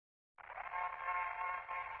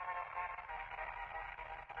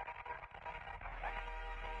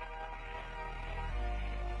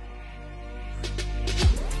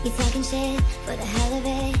You talking shit for the hell of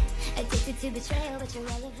it. Addicted to betrayal, but you're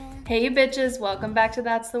relevant. Hey bitches, welcome back to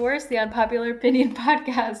That's the Worst, the Unpopular Opinion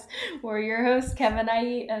Podcast. We're your hosts, Kevin,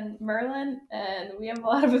 I, and Merlin, and we have a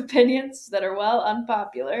lot of opinions that are, well,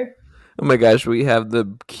 unpopular. Oh my gosh, we have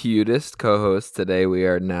the cutest co-host today. We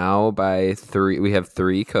are now by three. We have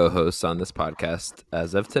three co-hosts on this podcast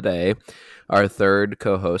as of today. Our third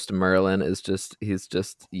co-host, Merlin, he's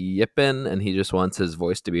just yipping, and he just wants his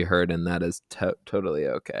voice to be heard, and that is totally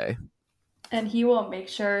okay. And he will make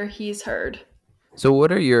sure he's heard. So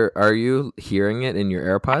are you hearing it in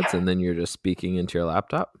your AirPods, and then you're just speaking into your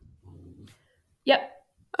laptop? Yep.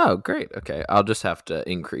 Oh, great. Okay. I'll just have to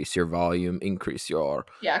increase your volume,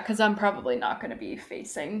 Yeah, because I'm probably not going to be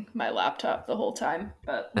facing my laptop the whole time,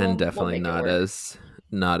 but and definitely not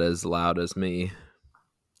as loud as me.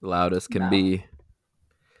 Loud as can be.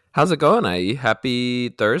 How's it going, IE? Happy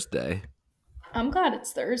Thursday. I'm glad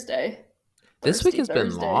it's Thursday. This week has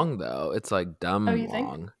been long, though. It's like dumb long.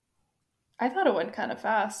 Think? I thought it went kind of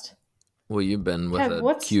fast. Well, you've been with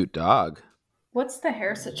a cute dog. What's the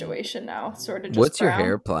hair situation now? Sort of just What's brown? Your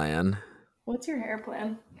hair plan? What's your hair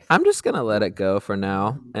plan? I'm just going to let it go for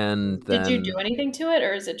now. And then... Did you do anything to it,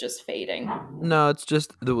 or is it just fading? No, it's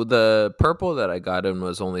just the purple that I got in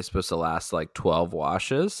was only supposed to last like 12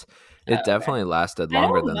 washes. It definitely lasted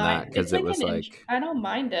longer than that because it was like... I don't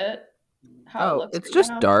mind it. It's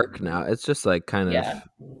just dark now. It's just like kind of...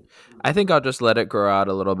 I think I'll just let it grow out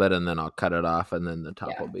a little bit and then I'll cut it off and then the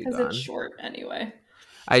top will be gone. Because it's short anyway.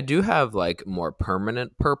 I do have like more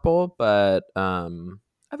permanent purple, but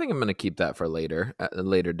I think I'm going to keep that for later, at a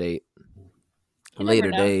later date.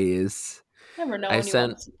 Later days. Never know. I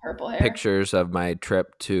sent purple hair. Pictures of my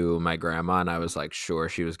trip to my grandma, and I was like sure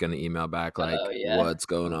she was going to email back like, what's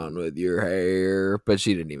going on with your hair? But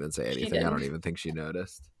she didn't even say anything. I don't even think she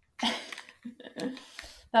noticed.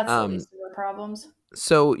 That's the least of her problems.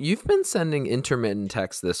 So you've been sending intermittent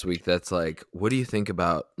texts this week that's like, what do you think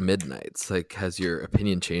about Midnights? Like, has your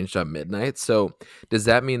opinion changed on Midnights? So does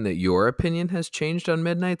that mean that your opinion has changed on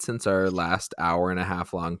Midnight since our last hour and a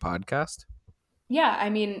half long podcast? Yeah, I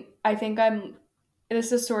mean, I think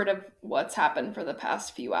this is sort of what's happened for the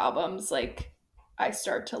past few albums. Like, I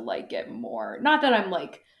start to like it more. Not that I'm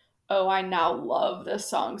like, oh, I now love this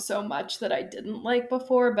song so much that I didn't like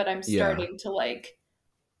before, but I'm starting to like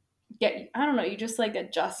I don't know, you just like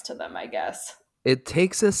adjust to them, I guess. It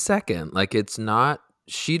takes a second. Like, it's not,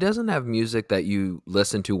 she doesn't have music that you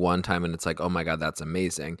listen to one time and it's like, oh my God, that's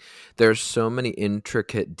amazing. There's so many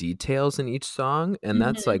intricate details in each song, and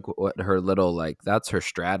that's like what her little, like, that's her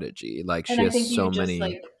strategy. Like, she has so many.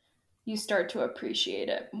 Like, you start to appreciate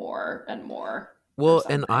it more and more. Well,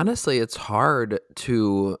 and honestly, it's hard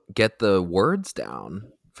to get the words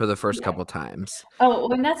down for the first couple times. Oh,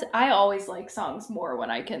 and I always like songs more when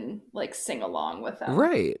I can like sing along with them.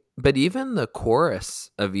 Right. But even the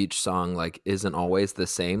chorus of each song like isn't always the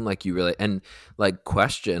same. Like you really, and like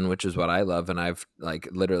Question, which is what I love, and I've like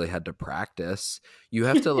literally had to practice. You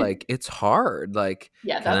have to like, it's hard. Like,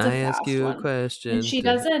 that's can I ask you a question? And she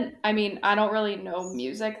doesn't, I mean, I don't really know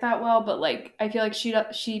music that well, but like I feel like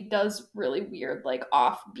she does really weird like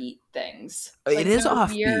offbeat things. It like, is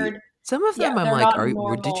offbeat. Weird. Some of them I'm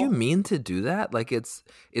like, did you mean to do that? Like it's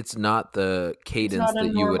not the cadence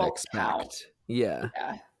that you would expect. Count. Yeah.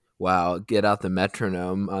 Wow, get out the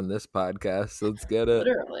metronome on this podcast. Let's get it.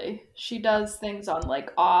 Literally. She does things on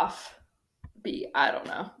like off beat. I don't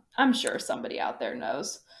know. I'm sure somebody out there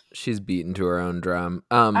knows. She's beaten to her own drum.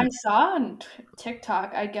 I saw on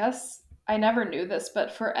TikTok, I guess I never knew this,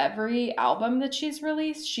 but for every album that she's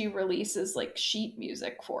released, she releases like sheet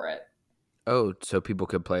music for it. Oh, so people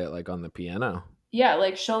could play it like on the piano. Yeah,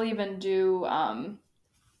 like she'll even do oh,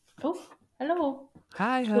 hello.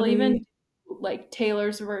 Hi, she'll honey. Even like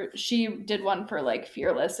Taylor's she did one for like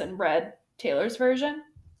Fearless and read Taylor's version.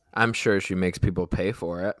 I'm sure she makes people pay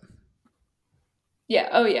for it. Yeah,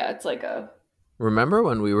 oh yeah, it's like a... Remember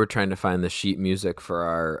when we were trying to find the sheet music for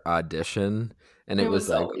our audition? And it was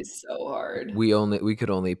like always so hard. We could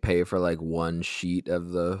only pay for like one sheet of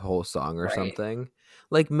the whole song or something.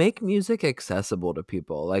 Like, make music accessible to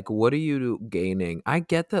people. Like, what are you gaining? I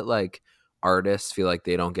get that like artists feel like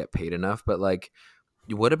they don't get paid enough, but like,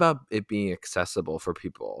 what about it being accessible for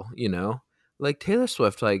people? You know, like Taylor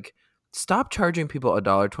Swift, like, stop charging people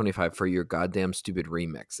 $1.25 for your goddamn stupid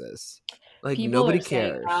remixes. Like, people nobody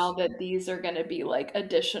cares. Now that these are going to be like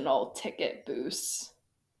additional ticket boosts.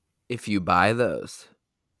 If you buy those,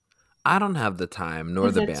 I don't have the time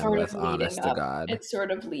nor the bandwidth, honest to God. It's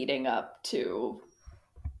sort of leading up to,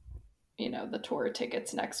 the tour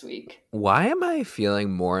tickets next week. Why am I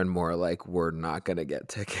feeling more and more like we're not gonna get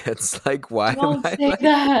tickets? Like, why am Don't I say like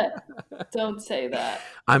that. Don't say that.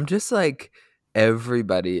 I'm just like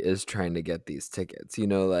everybody is trying to get these tickets.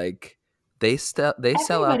 Like they sell out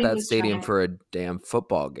Everybody that was trying stadium to. for a damn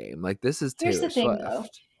football game. Like this is Here's Taylor the thing, though.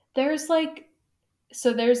 Swift. There's like,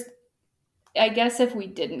 so there's, I guess if we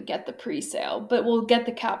didn't get the pre-sale, but we'll get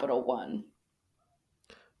the Capital One.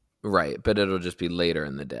 Right, but it'll just be later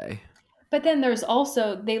in the day. But then there's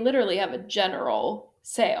also, they literally have a general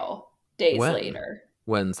sale days later.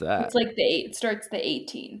 When's that? It's like it starts the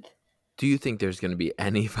 18th. Do you think there's going to be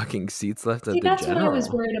any fucking seats left at the That's general? what I was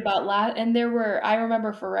worried about. And I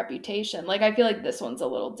remember for Reputation, like I feel like this one's a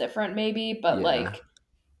little different maybe, but Yeah. like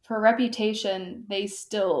for Reputation,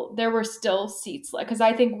 there were still seats left because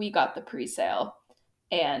I think we got the pre-sale,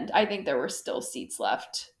 and I think there were still seats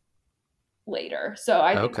left later. So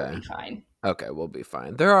I think we'll be fine. Okay, we'll be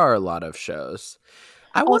fine. There are a lot of shows.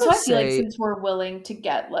 I feel like since we're willing to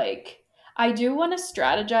get I do want to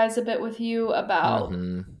strategize a bit with you about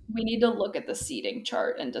we need to look at the seating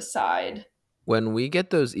chart and decide. When we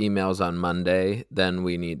get those emails on Monday, then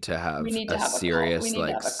we need to have a serious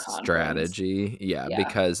strategy. Yeah,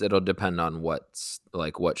 because it'll depend on what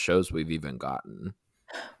shows we've even gotten.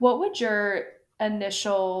 What would your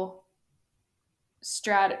initial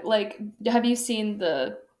have you seen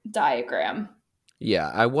the diagram?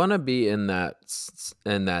 Yeah, I want to be in that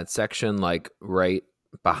section right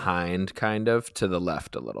behind, kind of to the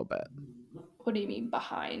left a little bit. What do you mean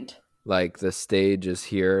behind? Like the stage is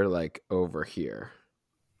here, over here.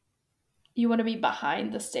 You want to be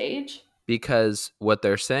behind the stage? Because what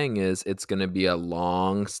they're saying is it's going to be a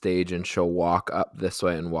long stage and she'll walk up this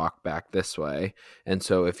way and walk back this way. And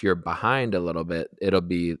so if you're behind a little bit, it'll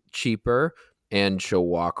be cheaper and she'll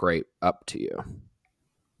walk right up to you.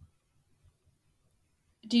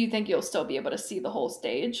 Do you think you'll still be able to see the whole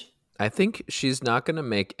stage? I think she's not going to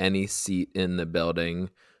make any seat in the building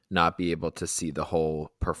not be able to see the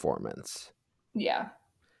whole performance. Yeah.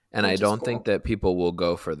 And I don't think that people will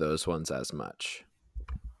go for those ones as much.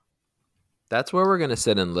 That's where we're going to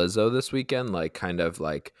sit in Lizzo this weekend, kind of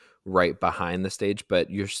right behind the stage, but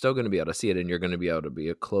you're still going to be able to see it and you're going to be able to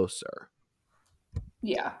be closer.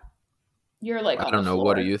 Yeah. You're on the floor. I don't know.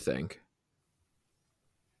 What do you think?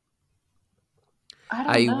 I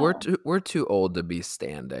don't know. We're too old to be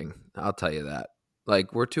standing. I'll tell you that.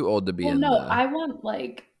 We're too old to be in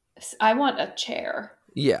I want a chair.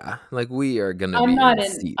 Yeah, we are going to be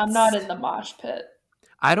in seats. I'm not in the mosh pit.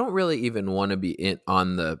 I don't really even want to be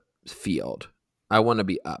on the field. I want to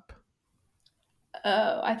be up.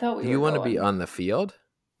 Oh, I thought you want to be on the field?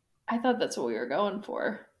 I thought that's what we were going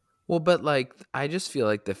for. Well, but I just feel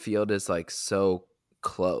like the field is so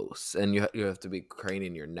close and you have to be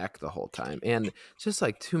craning your neck the whole time and it's just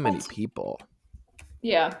too many people.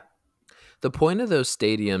 Yeah. The point of those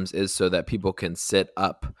stadiums is so that people can sit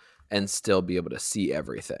up and still be able to see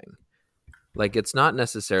everything. It's not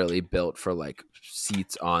necessarily built for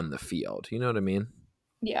seats on the field. You know what I mean?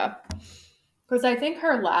 Yeah. Because I think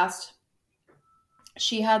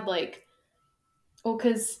she had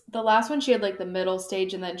because the last one she had the middle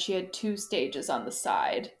stage and then she had 2 stages on the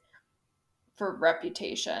side for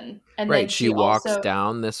Reputation. And right. Then she walks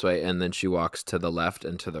down this way and then she walks to the left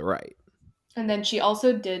and to the right. And then she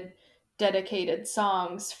also did dedicated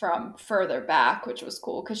songs from further back, which was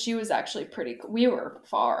cool because she was actually we were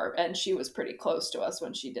far and she was pretty close to us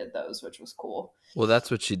when she did those, which was cool. Well,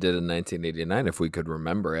 that's what she did in 1989, if we could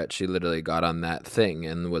remember it. She literally got on that thing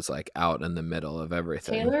and was out in the middle of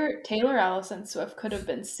everything. Taylor Allison Swift could have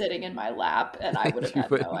been sitting in my lap and I would have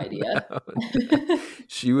had no idea.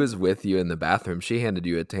 She was with you in the bathroom. She handed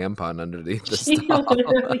you a tampon underneath the stall.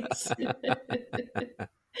 Literally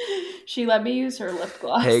she let me use her lip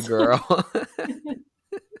gloss. Hey, girl.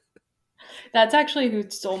 That's actually who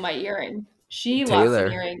stole my earring. She lost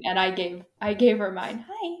an earring, and I gave her mine.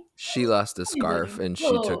 Hi. She lost a scarf, and she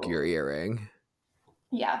took your earring.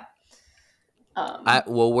 Yeah.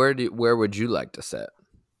 Well, where would you like to sit?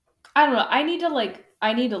 I don't know. I need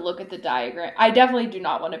to look at the diagram. I definitely do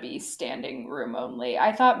not want to be standing room only.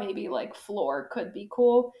 I thought maybe floor could be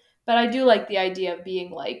cool, but I do like the idea of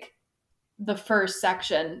being the first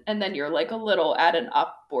section and then you're a little at an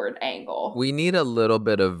upward angle. We need a little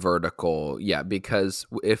bit of vertical, because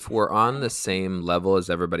if we're on the same level as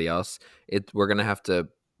everybody else, we're gonna have to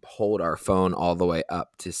hold our phone all the way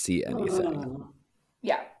up to see anything.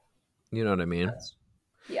 Yeah. You know what I mean?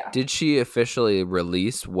 Yeah. Did she officially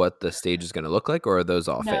release what the stage is gonna look like, or are those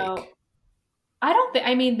all fake? I don't think.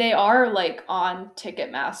 I mean, they are on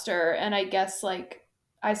Ticketmaster, and I guess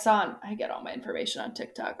I get all my information on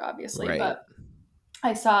TikTok, obviously, right. But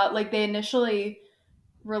I saw like they initially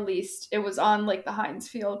released it was on like the Heinz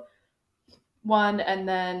Field one, and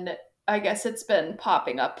then I guess it's been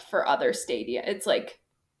popping up for other stadia. It's like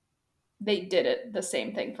they did it the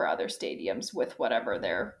same thing for other stadiums with whatever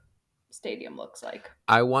their stadium looks like.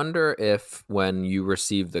 I wonder if when you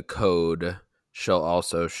receive the code, she'll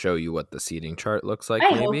also show you what the seating chart looks like,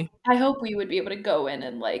 maybe? I hope we would be able to go in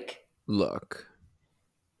and like Look.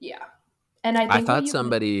 yeah. And I I think what thought you can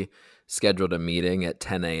somebody scheduled a meeting at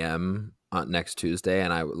 10 a.m. on next Tuesday,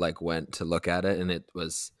 and I like went to look at it, and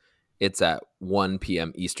it's at 1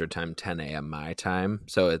 p.m. Eastern time, 10 a.m. my time,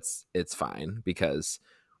 so it's fine because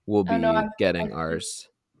we'll oh no, be I getting think ours.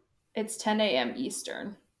 it's 10 a.m.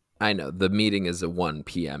 Eastern. I know the meeting is at 1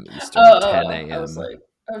 p.m. Eastern, Oh, 10 I was a.m. like,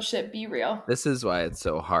 oh shit, be real. This is why it's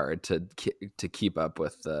so hard to keep up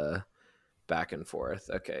with the back and forth.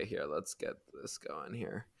 Okay, here, let's get this going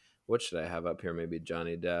here. What should I have up here? Maybe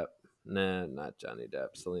Johnny Depp. Nah, not Johnny Depp.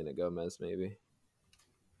 Selena Gomez, maybe.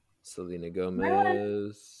 Selena Merlin.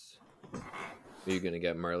 Gomez. Are you going to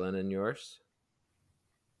get Merlin in yours?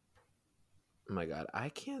 Oh my god, I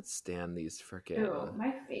can't stand these freaking... Ew,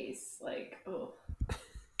 my face, like, oh.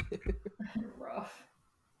 Rough.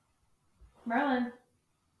 Merlin.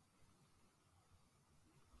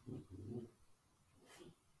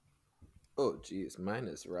 Oh, geez, mine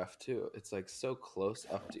is rough too. It's like so close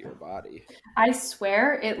up to your body. I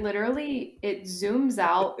swear it literally it zooms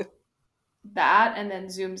out that and then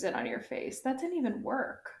zooms in on your face. That didn't even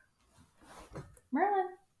work. Merlin.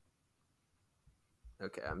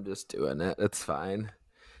 Okay, I'm just doing it. It's fine.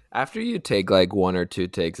 After you take like one or two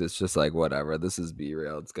takes, it's just like, whatever. This is Be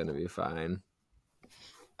Real. It's going to be fine.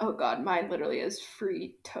 Oh god, mine literally is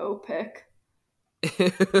free toe pick.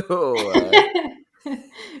 Ew.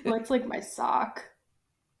 It looks like my sock.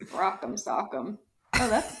 Rock'em sock'em. Oh,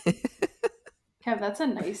 that's a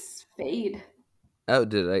nice fade. Oh,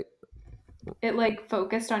 did I? It like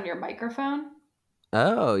focused on your microphone.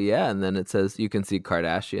 Oh, yeah. And then it says you can see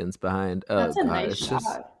Kardashians behind. Oh, That's a God. nice It's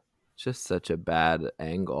shot. just such a bad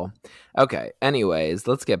angle. Okay. Anyways,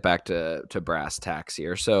 let's get back to brass tacks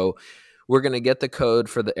here. So we're going to get the code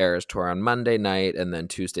for the Eras Tour on Monday night, and then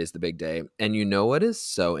Tuesday's the big day. And you know what is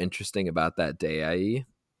so interesting about that day, IE?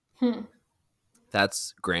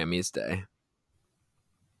 That's Grammys Day.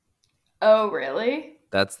 Oh, really?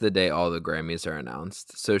 That's the day all the Grammys are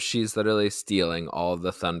announced. So she's literally stealing all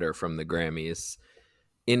the thunder from the Grammys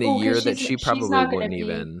in a year that she probably wouldn't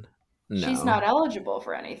even know. She's not eligible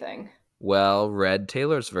for anything. Well, Red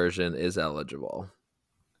Taylor's version is eligible.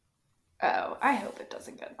 Oh, I hope it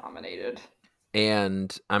doesn't get nominated.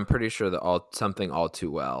 And I'm pretty sure that Something All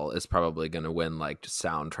Too Well is probably going to win like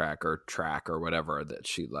soundtrack or track or whatever that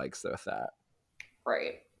she likes with that.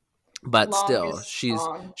 Right. But Longest still,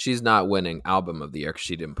 song. she's not winning album of the year because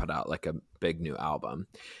she didn't put out like a big new album.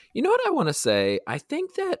 You know what I want to say? I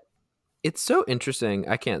think that it's so interesting.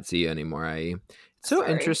 I can't see you anymore, IE. It's so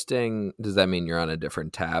Sorry. interesting. Does that mean you're on a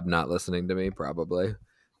different tab, not listening to me? Probably.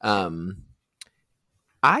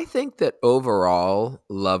 I think that overall,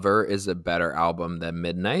 Lover is a better album than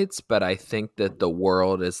Midnights, but I think that the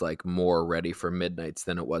world is like more ready for Midnights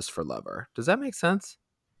than it was for Lover. Does that make sense?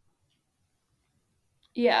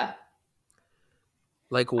 Yeah.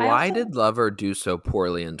 Like, why did Lover do so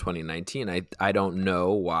poorly in 2019? I don't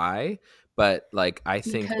know why, but like I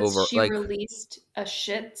think because she released a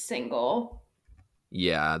shit single.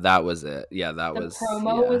 Yeah, that was it. Yeah, the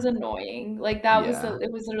promo was annoying. Like that was Yeah.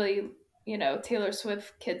 it was literally, Taylor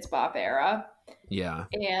Swift Kids Bop era. Yeah.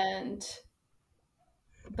 And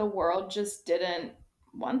the world just didn't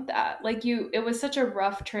want that. Like it was such a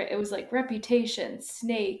rough trip. It was like Reputation,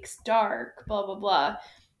 Snakes, Dark, blah blah blah.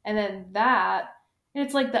 And then that, and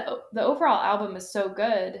it's like the overall album is so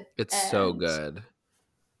good. It's and so good.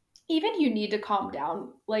 Even You Need to Calm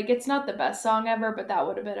Down, like it's not the best song ever, but that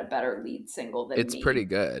would have been a better lead single than It's Me. pretty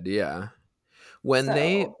good, yeah.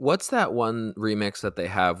 What's that one remix that they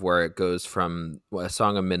have where it goes from a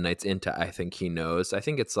Song of Midnight's into I Think He Knows? I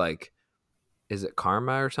think it's like, is it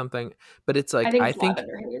Karma or something? But it's like I think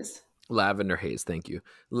Lavender Haze. Lavender Haze, thank you.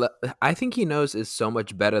 I Think He Knows is so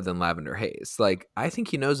much better than Lavender Haze. Like I Think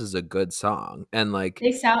He Knows is a good song, and like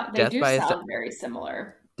they do sound very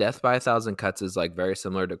similar. Death by a Thousand Cuts is like very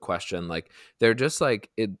similar to Question. Like they're just like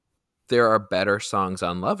it. There are better songs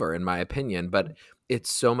on Lover, in my opinion, but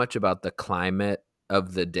it's so much about the climate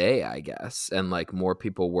of the day, I guess, and like more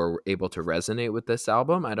people were able to resonate with this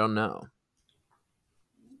album. I don't know.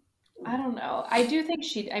 I do think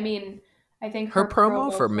I think her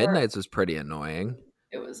promo for Midnights was pretty annoying.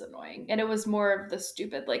 It was annoying, and it was more of the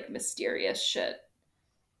stupid, like mysterious shit.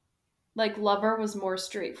 Like Lover was more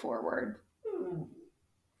straightforward.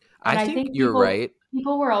 And I I think think you're right.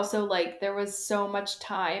 people were also like there was so much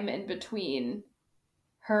time in between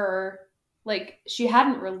her, like she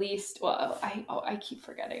hadn't released, well, I keep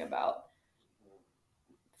forgetting about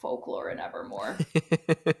Folklore and Evermore.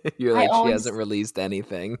 You're I like, she always hasn't released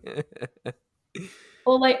anything.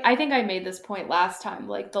 Well, like I think I made this point last time.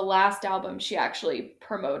 Like the last album she actually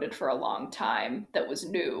promoted for a long time that was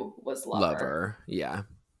new was Lover. Lover. Yeah.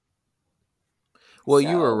 Well,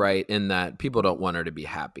 you were So right in that people don't want her to be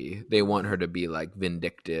happy. They want her to be like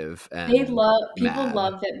vindictive they and love people mad.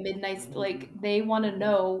 love that Midnight's like they want to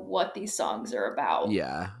know what these songs are about.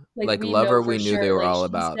 Yeah. Like Like we know Lover, for we knew they sure. were Like all she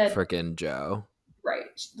about said, frickin' Joe. right?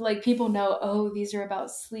 Like people know, oh, these are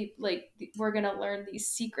about sleep. Like we're gonna learn these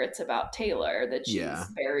secrets about Taylor that Yeah.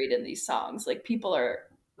 she's buried in these songs. Like people are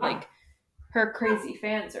like her crazy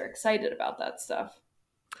fans are excited about that stuff.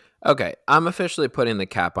 Okay, I'm officially putting the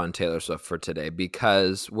cap on Taylor Swift for today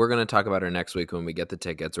because we're going to talk about her next week when we get the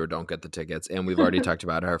tickets or don't get the tickets. And we've already talked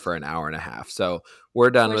about her for an hour and a half. So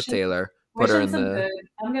we're done with Wishing Taylor. Put her wishing in some the good.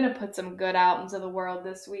 I'm gonna put some good out into the world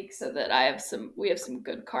this week so that I have some. We have some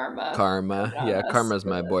good karma Karma. coming on Yeah, us Karma's for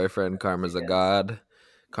my the boyfriend. Karma's a tickets. god. Yeah.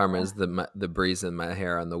 Karma's the breeze in my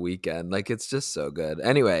hair on the weekend. Like, it's just so good. Oh,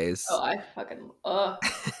 Anyways, I fucking. I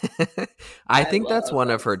I think that's love one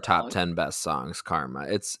of that her top song. 10 best songs, Karma. I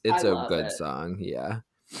It's a love good it. song. Yeah.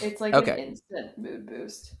 It's like an Okay. instant mood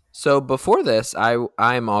boost. So before this,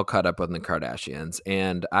 I'm all caught up on the Kardashians,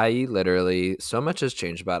 and IE literally so much has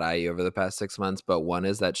changed about IE over the past 6 months. But one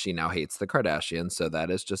is that she now hates the Kardashians, so that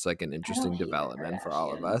is just like an I don't interesting hate the development for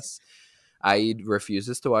all of Kardashians. us. IE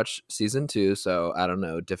refuses to watch season 2, so I don't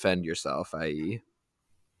know. Defend yourself, IE.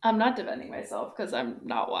 I'm not defending myself because I'm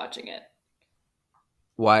not watching it.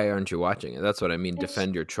 Why aren't you watching it? That's what I mean. It's,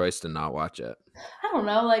 Defend your choice to not watch it. I don't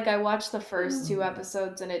know. Like I watched the first two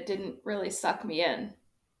episodes and it didn't really suck me in.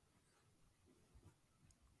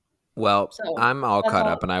 Well, So I'm all that's caught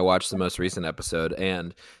all. up and I watched the most recent episode.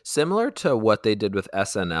 And similar to what they did with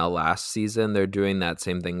SNL last season, they're doing that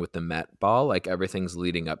same thing with the Met Ball. Like everything's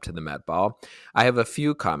leading up to the Met Ball. I have a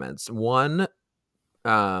few comments. One,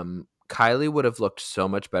 Kylie would have looked so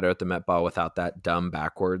much better at the Met Ball without that dumb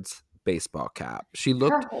backwards baseball cap. She Her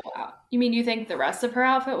looked whole out. You mean you think the rest of her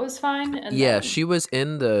outfit was fine? And Yeah, then she was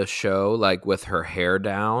in the show like with her hair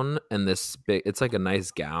down and this big it's like a nice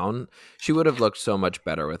gown. She would have looked so much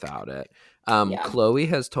better without it. yeah. Chloe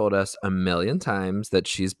has told us a million times that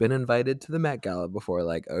she's been invited to the Met Gala before.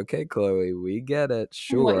 Like, okay, Chloe, we get it.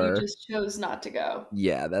 And what you Sure. just chose not to go.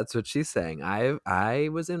 Yeah, that's what she's saying. I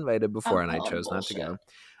was invited before I'm and I calling chose not to bullshit. go.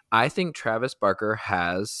 I think Travis Barker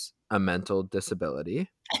has a mental disability.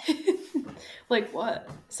 Like what?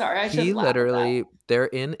 Sorry, I He shouldn't laugh at that. literally, they're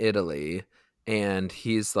in Italy, and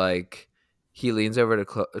he's like, he leans over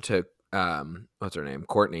to what's her name,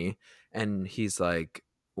 Courtney, and he's like,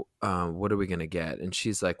 "What are we gonna get?" And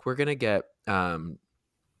she's like, "We're gonna get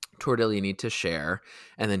tortellini to share."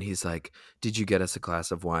 And then he's like, "Did you get us a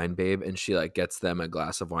glass of wine, babe?" And she like gets them a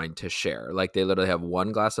glass of wine to share. Like they literally have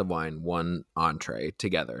one glass of wine, one entree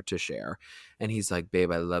together to share. And he's like,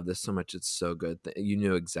 "Babe, I love this so much. It's so good. You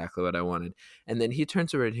knew exactly what I wanted." And then he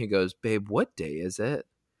turns over and he goes, "Babe, what day is it?"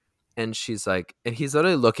 And she's like, and he's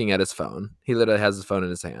literally looking at his phone. He literally has his phone in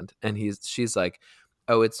his hand. And she's like,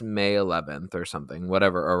 "Oh, it's May 11th or something,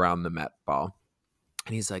 whatever, around the Met Ball."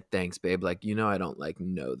 And he's like, "Thanks, babe. Like, I don't like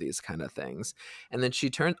know these kind of things." And then she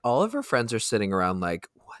turned, all of her friends are sitting around like,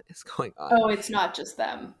 what is going on? Oh, it's not just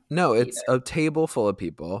them No, either. it's a table full of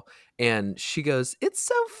people. And she goes, "It's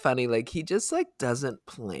so funny. Like, he just like doesn't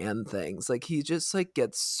plan things. Like, he just like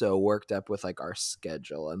gets so worked up with like our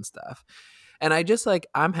schedule and stuff." And I just like,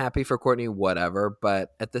 I'm happy for Courtney, whatever.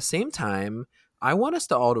 But at the same time, I want us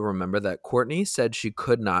to all to remember that Courtney said she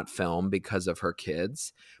could not film because of her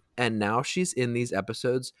kids. And now she's in these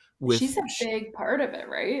episodes with She's a big part of it,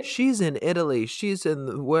 right? she's in Italy, she's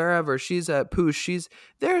in wherever, she's at Poosh,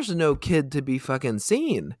 there's no kid to be fucking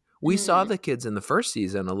seen. We saw Mm, the kids in the first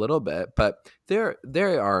season a little bit, but there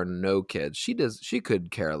are no kids. She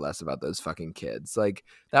could care less about those fucking kids. Like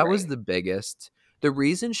that was right. the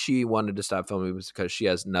reason she wanted to stop filming was because she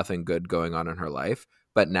has nothing good going on in her life,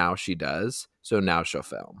 but now she does. So now she'll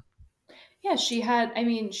film. Yeah, she had, I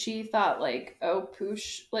mean, she thought like, oh,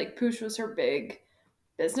 Poosh was her big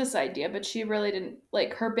business idea, but she really didn't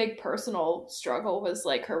like her big personal struggle was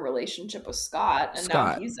like her relationship with Scott, and now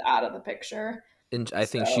Scott. he's out of the picture. And I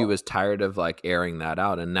think she So was tired of like airing that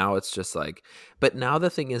out, and now it's just like, but now the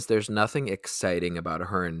thing is there's nothing exciting about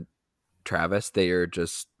her and Travis. They are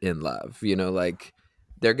just in love, like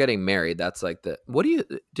they're getting married. That's like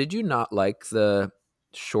did you not like the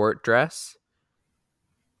short dress,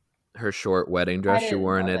 her short wedding I dress she didn't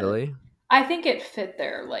wore in love it. Italy? I think it fit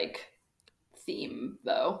their like theme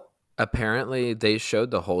though. Apparently they showed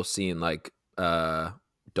the whole scene like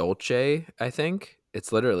Dolce, I think.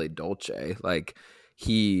 It's literally Dolce. Like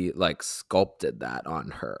he like sculpted that on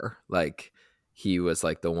her. Like he was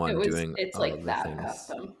like the one doing It's all like of the that things.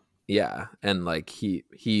 custom. Yeah, and like he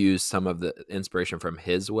used some of the inspiration from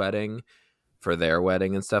his wedding for their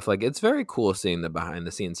wedding and stuff. Like it's very cool seeing the behind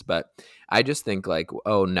the scenes, but I just think like,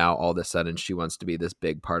 oh, now all of a sudden she wants to be this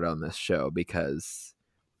big part on this show because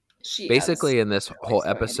She has basically in this her whole life's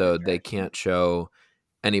going in that episode they direction. can't show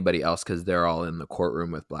anybody else because they're all in the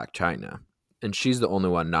courtroom with Black China, and she's the only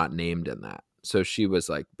one not named in that. So she was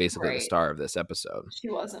like basically the Right. star of this episode. She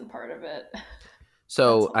wasn't part of it. That's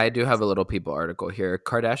So I do have hilarious. a little People article here.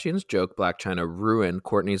 Kardashians joke Black China ruined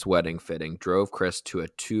Kourtney's wedding fitting, drove Kris to a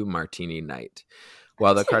 2 martini night.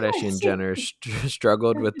 While the Kardashian Jenners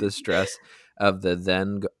struggled with the stress of the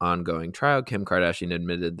then ongoing trial, Kim Kardashian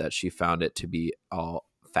admitted that she found it to be all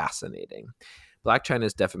fascinating. Black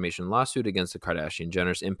China's defamation lawsuit against the Kardashian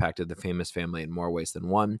Jenners impacted the famous family in more ways than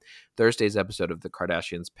one. Thursday's episode of The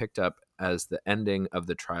Kardashians picked up as the ending of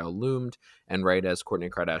the trial loomed, and right as Kourtney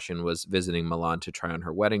Kardashian was visiting Milan to try on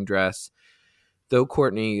her wedding dress. Though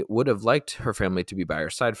Kourtney would have liked her family to be by her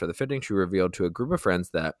side for the fitting, she revealed to a group of friends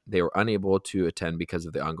that they were unable to attend because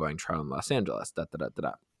of the ongoing trial in Los Angeles. Da, da, da,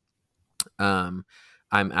 da, da.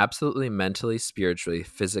 I'm absolutely mentally, spiritually,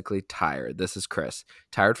 physically tired. This is Kris.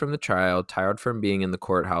 Tired from the trial, tired from being in the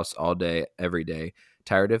courthouse all day, every day.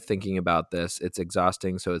 Tired of thinking about this. It's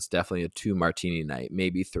exhausting, so it's definitely a 2 martini night,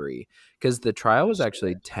 maybe 3. Because the trial was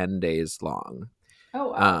actually 10 days long. Oh,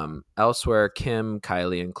 wow. Elsewhere, Kim,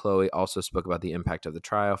 Kylie, and Khloe also spoke about the impact of the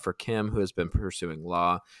trial. For Kim, who has been pursuing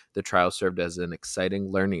law, the trial served as an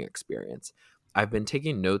exciting learning experience. I've been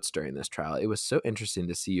taking notes during this trial. It was so interesting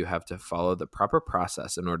to see you have to follow the proper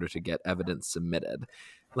process in order to get evidence submitted.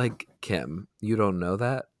 Like, Kim, you don't know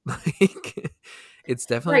that? Like, it's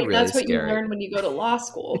definitely Right. really That's what you scary. learn when you go to law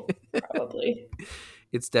school, probably.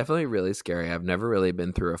 It's definitely really scary. I've never really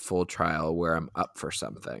been through a full trial where I'm up for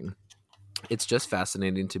something. It's just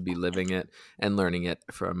fascinating to be living it and learning it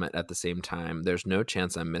from it at the same time. There's no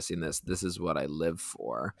chance I'm missing this. This is what I live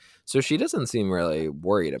for. So she doesn't seem really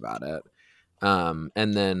worried about it.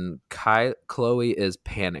 And then Khloe is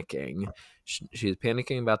panicking. She's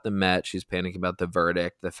panicking about the Met. She's panicking about the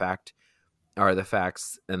verdict. The facts,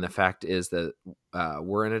 and the fact is that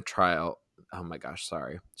we're in a trial. Oh my gosh,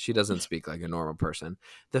 sorry. She doesn't speak like a normal person.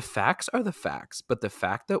 The facts are the facts, but the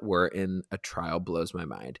fact that we're in a trial blows my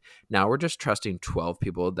mind. Now we're just trusting 12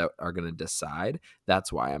 people that are going to decide.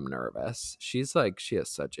 That's why I'm nervous. She's like, she has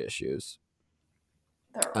such issues.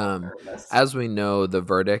 They're all nervous. As we know, the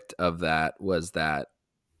verdict of that was that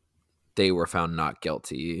they were found not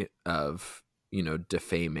guilty of,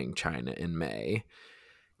 defaming China in May.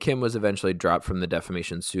 Kim was eventually dropped from the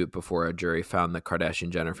defamation suit before a jury found the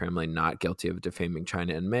Kardashian-Jenner family not guilty of defaming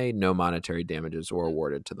China in May. No monetary damages were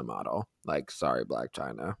awarded to the model. Like, sorry, Black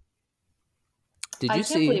China. Did I you can't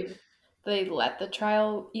see? believe they let the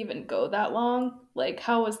trial even go that long. Like,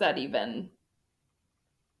 how was that even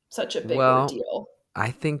such a big Well, ordeal? I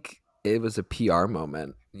think it was a PR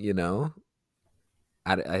moment, I Yeah,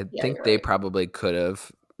 think you're they right. probably could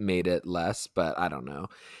have made it less, but I don't know.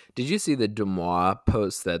 Did you see the Demois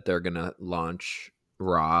post that they're going to launch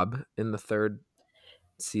Rob in the 3rd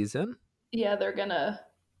season? Yeah,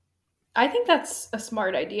 I think that's a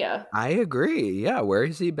smart idea. I agree. Yeah, where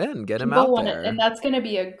has he been? Get him People out want it, and there. that's gonna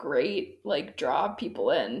be a great like draw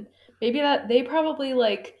people in. Maybe that they probably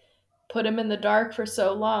like put him in the dark for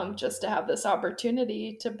so long just to have this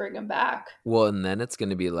opportunity to bring him back. Well, and then it's going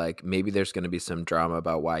to be like maybe there's going to be some drama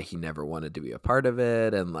about why he never wanted to be a part of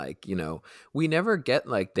it, and like, we never get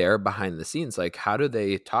like there behind the scenes, like how do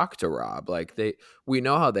they talk to Rob? Like we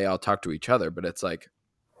know how they all talk to each other, but it's like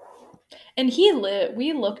And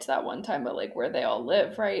we looked that one time at like where they all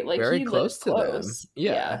live, right? Like very he lives close to them. close.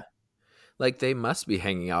 Yeah. Yeah. Like they must be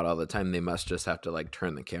hanging out all the time. They must just have to like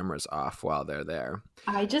turn the cameras off while they're there.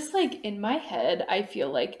 I just like in my head, I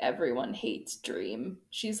feel like everyone hates Dream.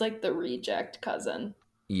 She's like the reject cousin.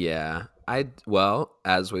 Yeah. Well,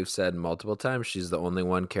 as we've said multiple times, she's the only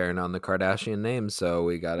one carrying on the Kardashian name, so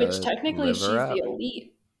we got Which to technically live her she's the up.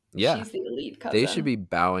 elite. Yeah. She's the elite They should cousin. be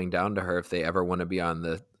bowing down to her if they ever want to be on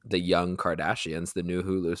the Young Kardashians, the new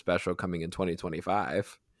Hulu special coming in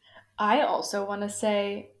 2025. I also want to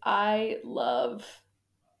say I love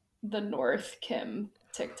the North Kim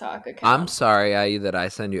TikTok I'm account. sorry, IE, that I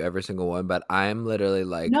send you every single one, but I'm literally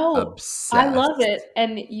like No, I love obsessed. it.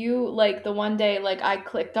 And you like the one day like I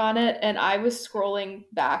clicked on it and I was scrolling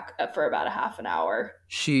back for about a half an hour.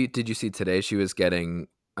 Did you see today she was getting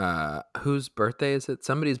whose birthday is it?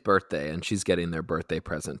 Somebody's birthday, and she's getting their birthday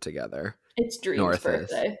present together. It's Dream's North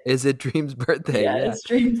birthday. is it Dream's birthday? Yeah, Yeah, it's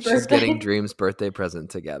Dream's she's getting birthday. Dream's birthday present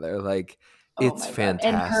together. Like, Oh it's my god.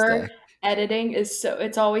 And her fantastic. editing is so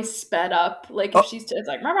it's always sped up. Like if Oh, she's it's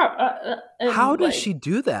like "Rah, rah, how and does like she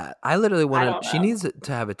do that? I literally I want don't to. She know. needs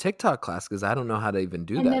to have a TikTok class because I don't know how to even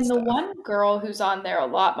do And that then the stuff. one girl who's on there a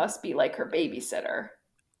lot must be like her babysitter.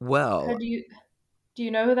 How Well, do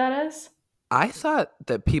you know who that is? I thought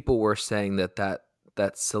that people were saying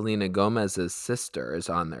that Selena Gomez's sister is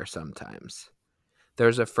on there sometimes.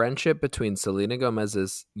 There's a friendship between Selena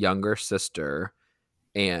Gomez's younger sister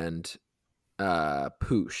and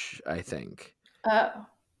Poosh, I think. Oh.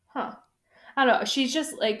 Huh. I don't know. She's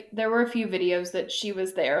just like there were a few videos that she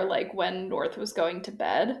was there like when North was going to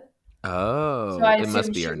bed. So Oh, I it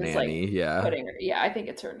must assume be she her was like nanny. Yeah. putting her yeah, I think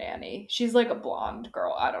it's her nanny. She's like a blonde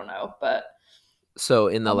girl. I don't know, but So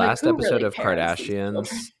in the I'm like, last who episode really of parents these children?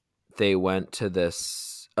 Kardashians, they went to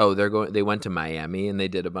this. Oh, they went to Miami and they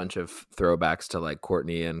did a bunch of throwbacks to like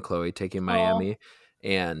Courtney and Chloe taking Oh, Miami.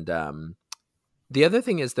 And the other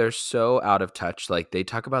thing is they're so out of touch. Like they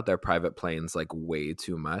talk about their private planes like way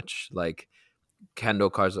too much. Like Kendall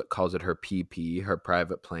calls it her PP, her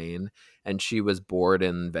private plane, and she was bored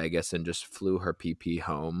in Vegas and just flew her PP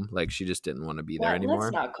home. Like she just didn't want to be there what? Let's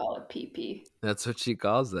anymore. not call it PP. That's what she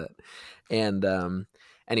calls it. And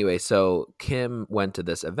anyway, so Kim went to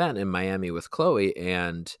this event in Miami with Chloe,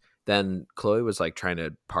 and then Chloe was like trying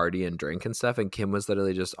to party and drink and stuff, and Kim was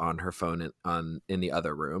literally just on her phone in the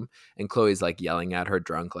other room, and Chloe's like yelling at her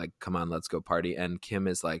drunk, like, "Come on, let's go party!" And Kim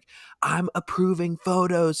is like, "I'm approving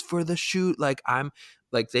photos for the shoot, like I'm."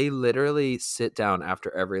 Like they literally sit down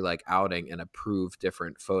after every like outing and approve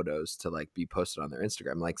different photos to like be posted on their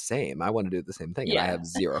Instagram. Like same, I want to do the same thing, and I Yeah, have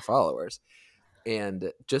 0 followers.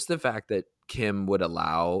 And just the fact that Kim would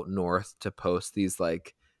allow North to post these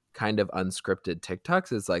like kind of unscripted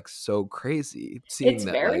TikToks is like so crazy. Seeing it's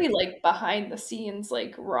that very like behind the scenes,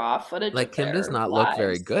 like raw footage like of Kim does their not look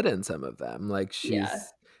very lives. good in some of them. Like Yeah,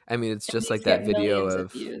 she's I mean it's and just these like that get video millions of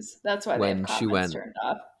of views. That's why they have when she comments went, turned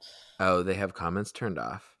off. oh, they have comments turned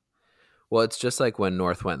off. Well, it's just like when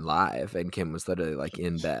North went live and Kim was literally like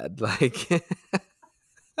in bed. Like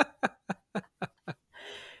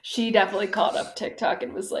She definitely caught up TikTok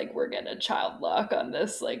and was like, "We're getting a child lock on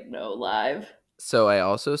this, like no live." so I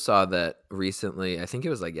also saw that recently, I think it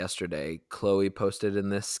was like yesterday, Chloe posted in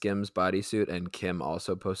this Skims bodysuit and Kim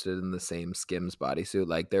also posted in the same Skims bodysuit.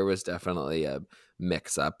 Like there was definitely a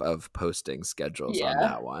mix up of posting schedules on Yeah,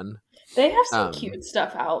 that one. they have some Um, cute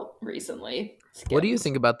stuff out recently. what do you Skims.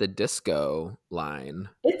 think about the disco line?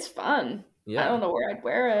 It's fun. I Yeah. don't know where I'd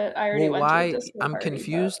wear it. I already Well, went to a why disco I'm party, but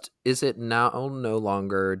confused. Is it now no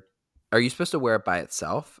longer, are you supposed to wear it by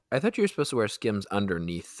itself? I thought you were supposed to wear Skims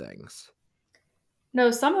underneath things,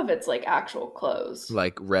 no, some of it's like actual clothes.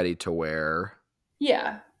 like ready to wear.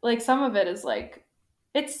 Yeah, like some of it is like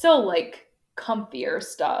it's still like comfier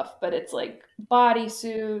stuff, but it's like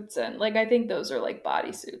bodysuits and like I think those are like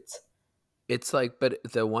bodysuits. It's like, but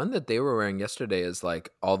the one that they were wearing yesterday is like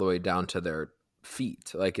all the way down to their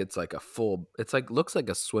feet. Like it's like a full, it's like looks like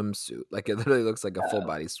a swimsuit. Like it literally looks like a full Oh,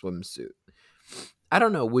 body swimsuit. I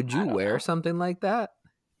don't know. Would I you don't wear know. something like that?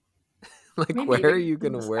 Like Maybe where are you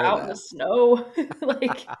gonna just wear out in the that? snow.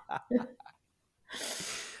 Like, I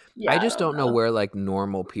yeah, I just don't don't know know. where like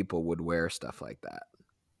normal people would wear stuff like that.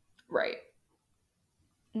 Right.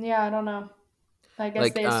 Yeah, I don't know. I guess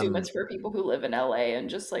Like they assume it's for people who live in LA and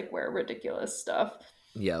just like wear ridiculous stuff.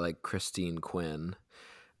 yeah, like Christine Quinn.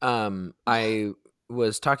 I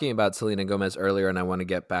was talking about Selena Gomez earlier, and I want to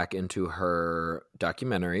get back into her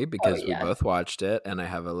documentary Oh because we yeah. both watched it, and I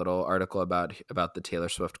have a little article about the Taylor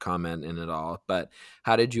Swift comment in it all. But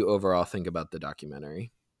how did you overall think about the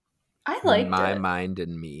documentary? I liked My it. Mind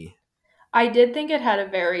and Me. I did think it had a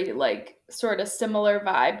very like sort of similar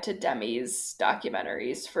vibe to Demi's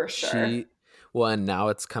documentaries for sure. She, well, and now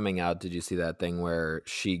it's coming out. Did you see that thing where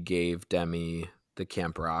she gave Demi the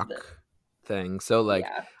Camp The, Rock thing? So like,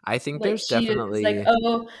 yeah. I think Like there's she is like, definitely,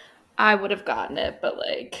 "Oh, I would have gotten it," but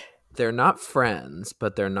like they're not friends,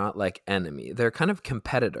 but they're not like enemy. They're kind of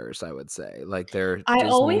competitors, I would say. Like they're I Disney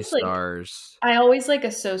always like stars. I always like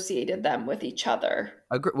associated them with each other.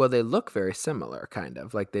 Well, they look very similar, kind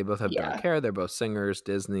of. Like they both have dark Yeah. hair. They're both singers.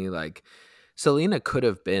 Disney. Like Selena could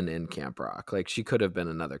have been in Camp Rock. Like she could have been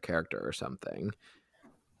another character or something.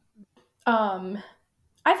 Um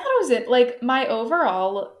I thought it was it like my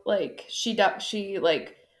overall like she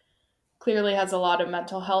like clearly has a lot of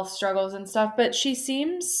mental health struggles and stuff, but she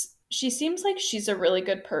seems like she's a really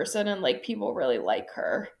good person and like people really like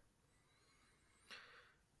her.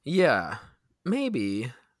 Yeah,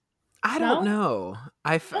 maybe. I don't No? know.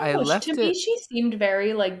 I I don't know. To left me, it. she seemed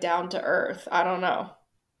very like down to earth. I don't know.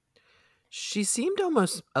 She seemed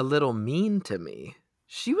almost a little mean to me.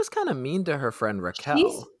 She was kind of mean to her friend She's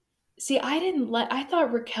Raquel. see, I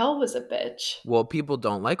thought Raquel was a bitch. Well, people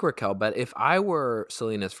don't like Raquel, but if I were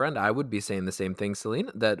Selena's friend, I would be saying the same thing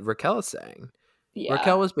Selena that Raquel is saying.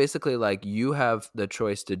 Raquel Yeah. was basically like, you have the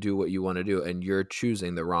choice to do what you want to do, and you're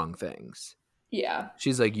choosing the wrong things. Yeah.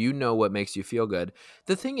 She's like, you know what makes you feel good.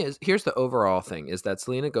 The thing is, here's the overall thing is that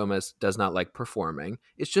Selena Gomez does not like performing.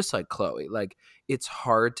 It's just like Chloe. Like, it's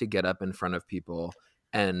hard to get up in front of people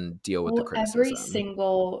and deal with the Well, every criticism.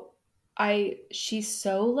 single she's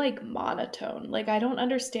so like monotone. Like I don't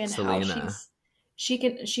understand how Selena. she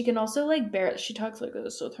can also like bear she talks like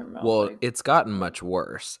this with her mouth Well, like it's gotten much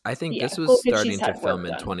worse. I think yeah, this was well, because she's starting to had film work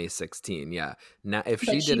in done. 2016. Yeah. Now, if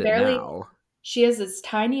But she did it now, she has this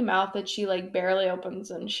tiny mouth that she like barely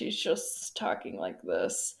opens and she's just talking like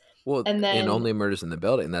this. well, And in then Only Murders in the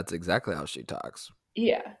Building, that's exactly how she talks.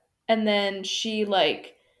 yeah. And then she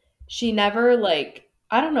never like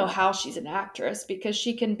I don't know how she's an actress because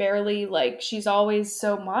she can barely like she's always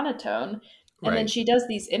so monotone. And then Right. she does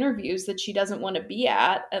these interviews that she doesn't want to be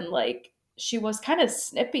at and like she was kind of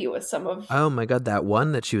snippy with some of Oh my God, that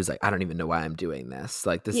one that she was like, I don't even know why I'm doing this.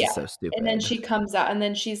 Like, this is yeah. so And then stupid. she comes out and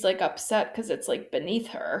then she's like upset cuz it's like beneath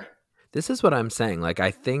her. This is what I'm saying. Like,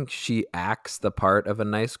 I think she acts the part of a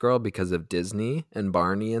nice girl because of Disney and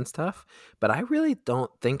Barney and stuff, but I really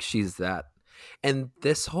don't think she's that. And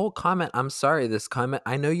this whole comment, I'm sorry, this comment,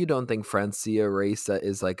 I know you don't think Francia Reza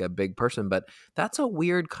is like a big person, but that's a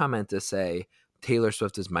weird comment to say Taylor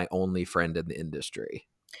Swift is my only friend in the industry.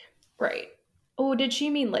 Right. Oh, did she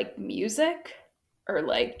mean like music or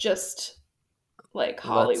like just like Let's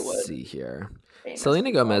Hollywood see here. famous Selena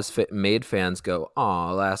people? Gomez made fans go,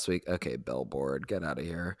 "Aw, last week." Okay, Billboard, get out of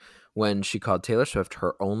here. When she called Taylor Swift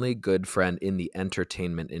her only good friend in the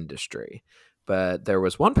entertainment industry. But there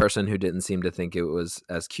was one person who didn't seem to think it was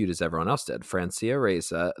as cute as everyone else did. Francia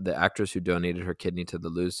Reza, the actress who donated her kidney to the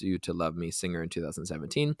Lose You to Love Me singer in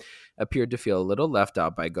 2017, appeared to feel a little left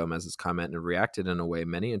out by Gomez's comment and reacted in a way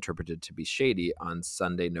many interpreted to be shady on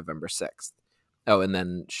Sunday, November 6th. Oh, and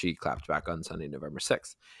then she clapped back on Sunday, November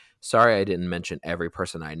 6th. Sorry I didn't mention every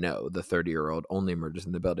person I know, the 30-year-old Only Murders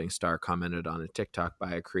in the Building star commented on a TikTok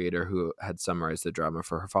by a creator who had summarized the drama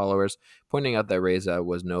for her followers, pointing out that Reza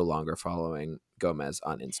was no longer following Gomez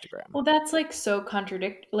on Instagram. Well, that's like so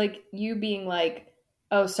like you being like,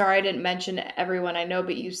 "Oh, sorry I didn't mention everyone I know,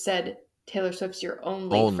 but you said Taylor Swift's your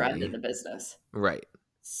only friend in Only. the business." Right.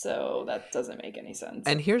 So that doesn't make any sense.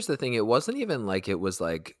 And here's the thing, it wasn't even like it was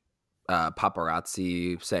like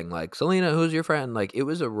paparazzi saying like, Selena, who's your friend? Like, it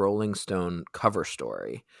was a Rolling Stone cover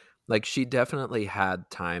story. Like, she definitely had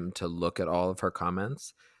time to look at all of her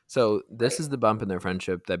comments. So this Right. is the bump in their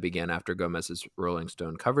friendship that began after Gomez's Rolling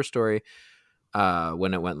Stone cover story,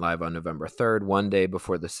 when it went live on November 3rd, one day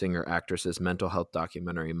before the singer actress's mental health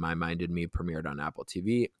documentary My Mind and Me premiered on Apple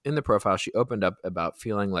TV. In the profile, she opened up about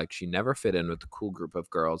feeling like she never fit in with the cool group of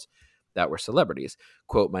girls that were celebrities.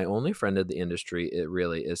 Quote, my only friend in the industry, it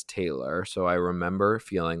really is Taylor, so I remember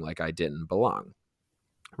feeling like I didn't belong.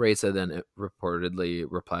 Reza then reportedly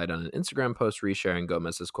replied on an Instagram post resharing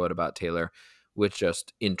Gomez's quote about Taylor, with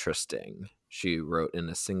just interesting, she wrote in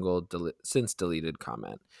a single since deleted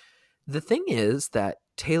comment. The thing is that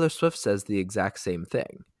Taylor Swift says the exact same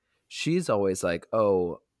thing. She's always like,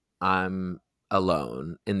 oh, I'm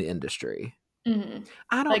alone in the industry. Hmm.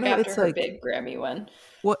 I don't Like know. after It's her like, big Grammy win.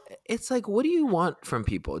 what it's like, what do you want from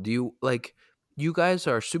people? Do you like, you guys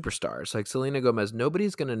are superstars like Selena Gomez?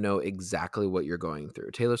 Nobody's going to know exactly what you're going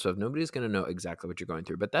through. Taylor Swift, nobody's going to know exactly what you're going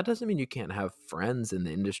through. But that doesn't mean you can't have friends in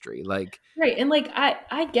the industry. Like, Right. And like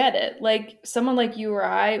I get it. Like someone like you or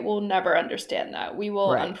I will never understand that. We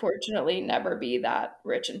will right, unfortunately never be that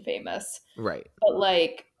rich and famous. right. But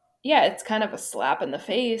like yeah, it's kind of a slap in the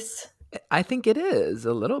face. I think it is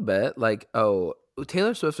a little bit like, oh,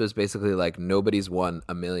 Taylor Swift is basically like, nobody's won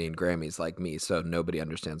a million Grammys like me, so nobody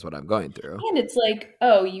understands what I'm going through. And it's like,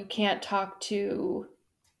 oh, you can't talk to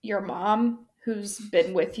your mom who's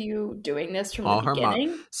been with you doing this from the All her mom,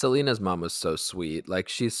 beginning. Selena's mom was so sweet. Like,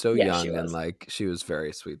 she's so Yeah, she young and was. like she was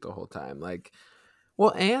very sweet the whole time. Like,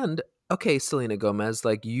 well, and okay, Selena Gomez,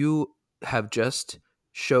 like, you have just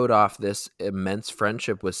showed off this immense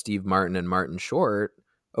friendship with Steve Martin and Martin Short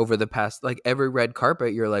over the past, like, every red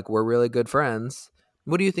carpet. You're like, we're really good friends.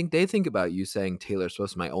 What do you think they think about you saying Taylor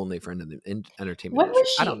Swift's my only friend in the entertainment What was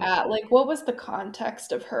industry? I she don't know. at? Like, what was the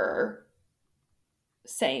context of her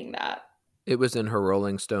saying that? It was in her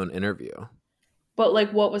Rolling Stone interview. But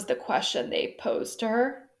like, what was the question they posed to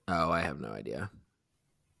her? Oh, I have no idea.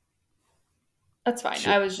 That's fine. She,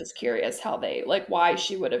 I was just curious how they like why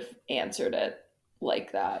she would have answered it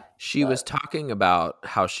like that. she was But talking about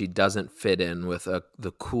how she doesn't fit in with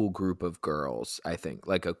the cool group of girls, I think,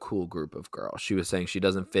 like a cool group of girls. She was saying she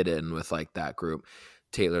doesn't fit in with like that group.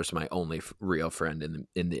 Taylor's my only real friend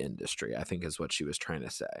in the industry, I think is what she was trying to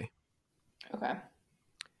say. okay.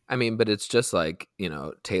 I mean, but it's just like,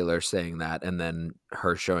 Taylor saying that and then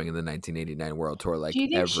her showing in the 1989 World Tour, Do like you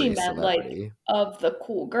think she every meant like celebrity. of the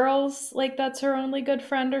cool girls, like that's her only good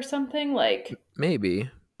friend or something? Like, Maybe.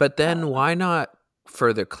 But I then don't know. why not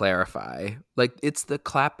further clarify? Like, it's the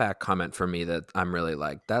clapback comment for me that I'm really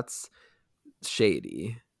like, that's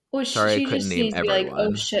shady. Well, Sorry, I she couldn't just name needs to be like, oh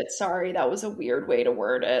everyone. shit, sorry, that was a weird way to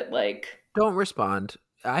word it. Like, Don't respond.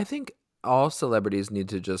 I think all celebrities need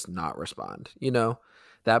to just not respond.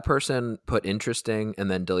 That person put interesting and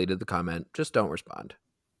then deleted the comment. Just don't respond.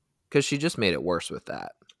 Because she just made it worse with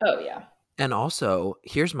that. oh yeah. And also,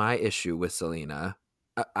 here's my issue with Selena.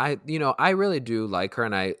 I really do like her,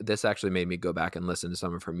 and this actually made me go back and listen to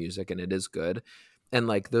some of her music, and it is good. And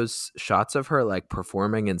like those shots of her like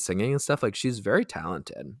performing and singing and stuff, like she's very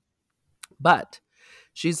talented. But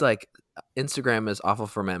she's like, Instagram is awful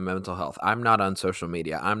for my mental health. I'm not on social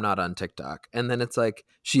media. I'm not on TikTok. And then it's like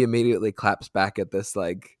she immediately claps back at this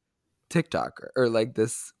like TikToker or like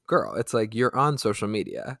this girl. It's like you're on social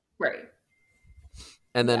media. Right.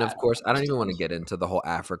 And then, Yeah, I of don't course, I don't even want to understand. get into the whole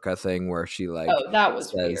Africa thing where she like Oh, that was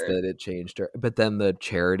says weird. that it changed her, but then the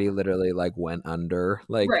charity literally like went under.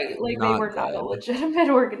 Like, Right. Like they not were not a good. legitimate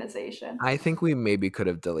organization. I think we maybe could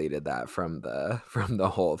have deleted that from the from the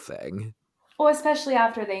whole thing. Well, especially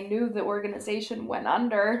after they knew the organization went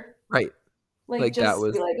under. Right. Like Like that just be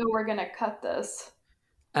was, like, oh, we're gonna cut this.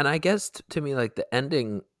 and I guess to me, like the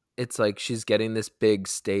ending, it's like she's getting this big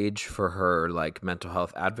stage for her like mental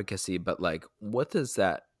health advocacy, but like,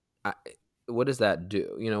 I, what does that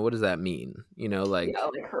do? What does that mean? Yeah, Like,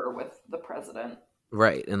 like her with the president.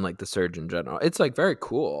 right, and like the Surgeon General. It's like very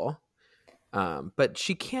cool. But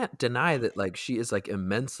she can't deny that like she is like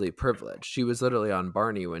immensely privileged. She was literally on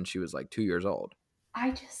Barney when she was like 2 years old.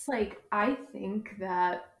 I just like I think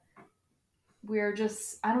that we're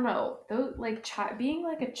just I don't know though like being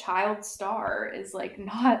like a child star is like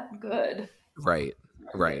not good. Right,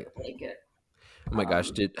 I right. didn't like it. Oh my gosh,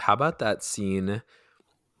 Um, did how about that scene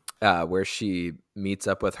where she meets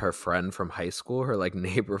up with her friend from high school, her like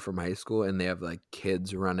neighbor from high school, and they have like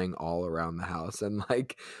kids running all around the house, and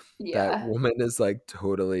like that yeah. woman is like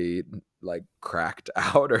totally like cracked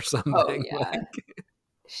out or Oh something. yeah. Like,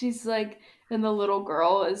 She's like, and the little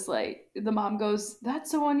girl is like, the mom goes,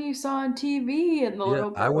 "That's the one you saw on TV," and the yeah,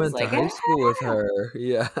 little I girl is went to like, high "Ah!" school with her.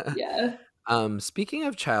 Yeah. Yeah, Speaking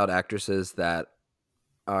of child actresses that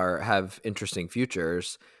are have interesting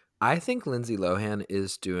futures, I think Lindsay Lohan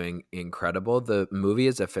is doing incredible. The movie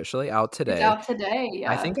is officially out it's today. out today.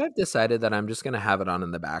 I Yeah. think I've decided that I'm just gonna have it on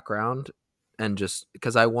in the background and just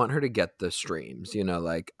because I want her to get the streams,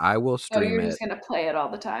 like I will Oh, stream you're it. just gonna play it all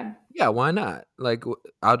the time. Yeah, why not? Like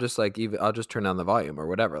I'll just like even I'll just turn down the volume or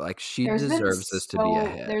whatever. Like she deserves this to be a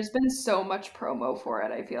hit. There's been so much promo for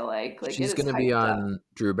it. I feel like it She's is gonna be hyped up. on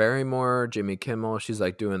Drew Barrymore, Jimmy Kimmel. She's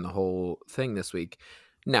like doing the whole thing this week.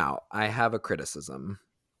 Now, I have a criticism.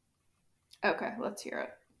 Okay, let's hear it.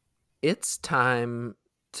 It's time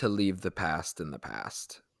to leave the past in the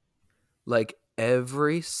past. Like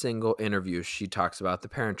every single interview, she talks about The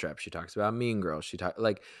Parent Trap. She talks about Mean Girls.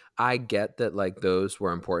 Like I get that like those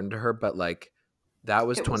were important to her, but like that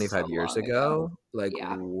was It was so 25 years long ago. ago. Like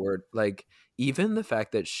Yeah. we're like even the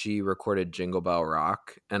fact that she recorded Jingle Bell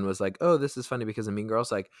Rock and was like, "Oh, this is funny because of Mean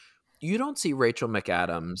Girls." Like you don't see Rachel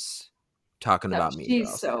McAdams talking No, about Mean she's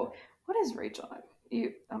Girls. so. What is Rachel?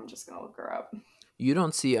 I'm just gonna look her up. You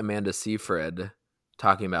don't see Amanda Seyfried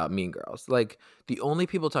talking about Mean Girls. Like the only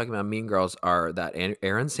people talking about Mean Girls are that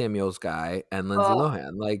Aaron Samuels guy and Lindsay Oh,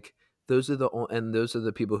 Lohan. Like those are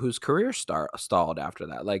the people whose career stalled after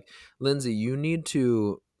that. Like Lindsay, you need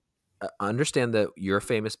to understand that you're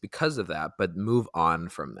famous because of that, but move on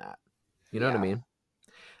from that. You know what I yeah. mean?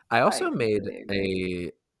 I I also made completely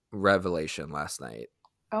agree. a revelation last night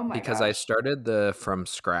Oh my because I gosh. started the From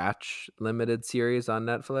Scratch limited series on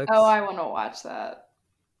Oh, Netflix. I want to watch that.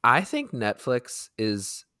 I think Netflix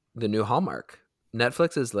is the new Hallmark.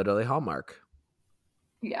 Netflix is literally Hallmark.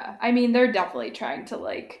 Yeah. I mean, they're definitely trying to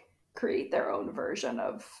like create their own version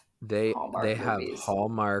of They Hallmark have movies.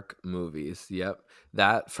 Hallmark movies. Yep.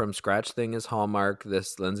 That From Scratch thing is Hallmark.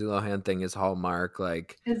 This Lindsay Lohan thing is Hallmark.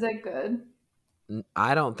 Like Is it good?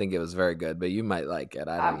 I don't think it was very good, but you might like it.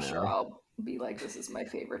 I don't I'm sure know. I'll be like, this is my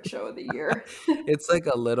favorite show of the year. It's like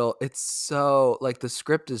it's so like the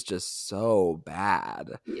script is just so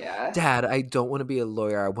bad. Yeah. Dad, I don't want to be a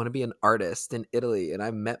lawyer. I want to be an artist in Italy, and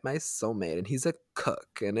I met my soulmate, and he's a cook,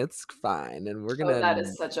 and it's fine, and we're Oh, gonna. that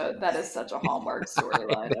is such a Hallmark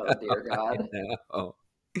storyline. Oh dear I God. know.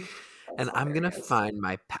 That's And I'm gonna hilarious. find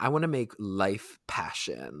I want to make life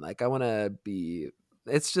passion. Like I want to be.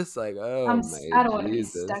 It's just like, oh my I don't want to be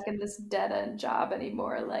Jesus. stuck in this dead end job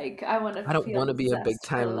anymore. Like I want to I don't feel want to the be a big zest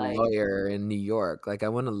for time life. lawyer in New York. Like I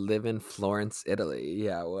want to live in Florence, Italy.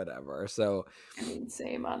 Yeah, whatever. So I mean,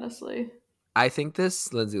 same, honestly. I think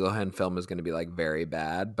this Lindsay Lohan film is going to be like very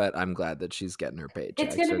bad, but I'm glad that she's getting her It's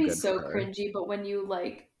paycheck. gonna So be good for so her. cringy, but when you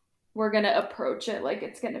like, we're gonna approach it like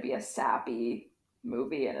it's gonna be a sappy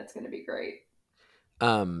movie, and it's gonna be great.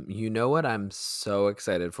 You know what I'm so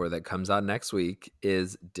excited for that comes out next week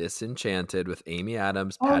is Disenchanted with Amy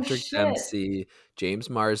Adams, Oh Patrick shit! Dempsey, James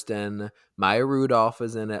Marsden, Maya Rudolph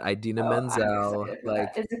is in it, Idina Oh, I'm Menzel. excited for that.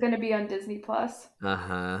 Like, Is it gonna be on Disney Plus?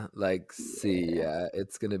 like see, Yeah. yeah,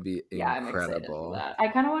 it's gonna be Yeah, I'm excited for incredible. that. I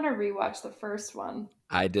kind of want to rewatch the first one.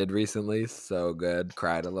 I did recently, so good.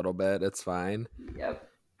 Cried a little bit. It's fine. Yep.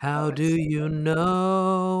 Oh, How do it's so you good.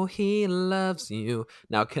 know he loves you?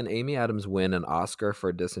 Now, can Amy Adams win an Oscar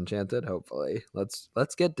for Disenchanted? Hopefully. Let's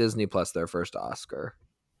get Disney Plus their first Oscar.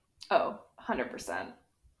 Oh, 100%.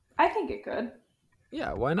 I think it could.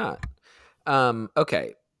 Yeah, why not?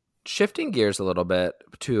 Okay. Shifting gears a little bit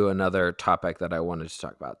to another topic that I wanted to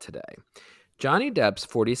talk about today. Johnny Depp's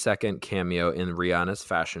 40-second cameo in Rihanna's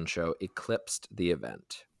fashion show eclipsed the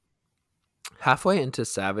event. Halfway into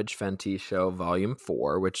Savage Fenty Show Volume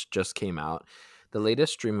 4, which just came out, the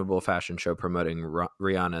latest streamable fashion show promoting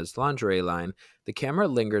Rihanna's lingerie line, the camera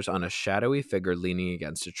lingers on a shadowy figure leaning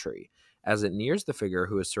against a tree. As it nears the figure,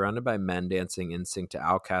 who is surrounded by men dancing in sync to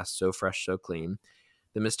Outkast's So Fresh, So Clean,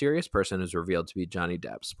 the mysterious person is revealed to be Johnny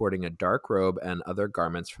Depp, sporting a dark robe and other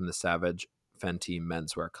garments from the Savage Fenty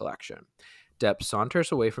menswear collection. Depp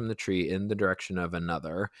saunters away from the tree in the direction of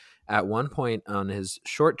another. At one point on his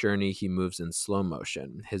short journey, he moves in slow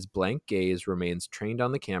motion. His blank gaze remains trained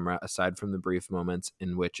on the camera, aside from the brief moments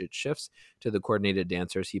in which it shifts to the coordinated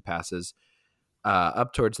dancers he passes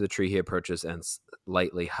up towards the tree he approaches and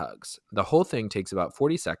lightly hugs. The whole thing takes about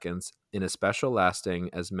 40 seconds in a special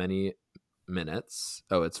lasting as many minutes.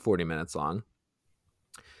 Oh, it's 40 minutes long.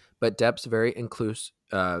 But Depp's very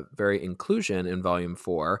inclusion in Volume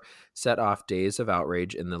 4 set off days of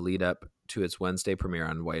outrage in the lead up to its Wednesday premiere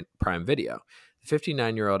on Prime Video. The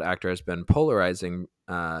 59-year-old actor has been polarizing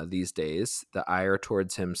these days, the ire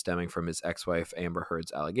towards him stemming from his ex-wife Amber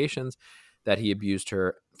Heard's allegations that he abused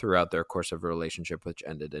her throughout their course of a relationship, which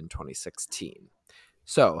ended in 2016.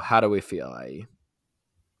 So, how do we feel, IE?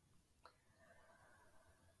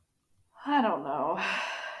 I don't know.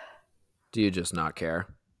 Do you just not care?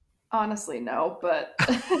 Honestly, no, but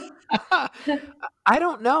I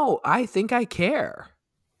don't know. I think I care.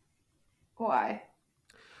 why?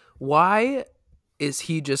 Why is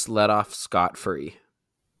he just let off scot-free?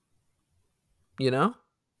 You know?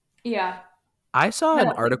 Yeah, I saw I an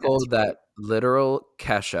don't think article that's right. that literal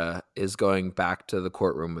Kesha is going back to the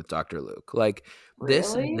courtroom with Dr. Luke. Like,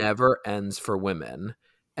 this Really? never ends for women.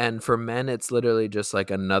 And for men, it's literally just like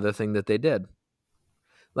another thing that they did.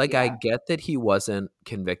 Like, I Yeah. get that he wasn't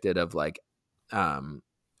convicted of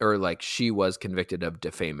or like she was convicted of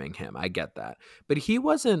defaming him. I get that. But he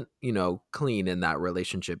wasn't, clean in that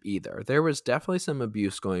relationship either. There was definitely some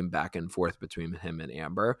abuse going back and forth between him and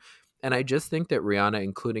Amber. And I just think that Rihanna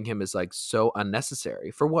including him is like so unnecessary.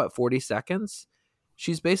 For what, 40 seconds?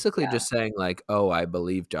 She's basically Yeah. just saying like, "Oh, I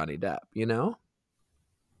believe Johnny Depp," you know?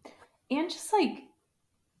 And just like,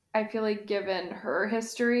 I feel like given her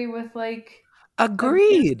history with like abuse,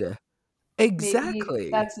 Agreed. maybe Exactly.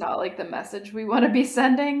 that's not like the message we want to be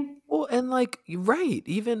sending. Well, and like, right,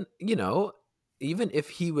 even, even if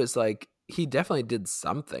he was like, he definitely did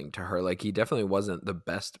something to her. Like, he definitely wasn't the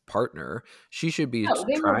best partner. She should be No,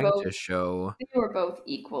 trying to show, they were both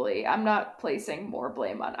equally. I'm not placing more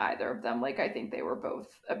blame on either of them. Like I think they were both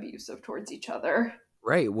abusive towards each other.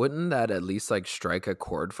 right. Wouldn't that at least like strike a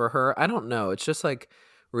chord for her? I don't know. It's just like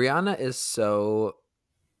Rihanna is so,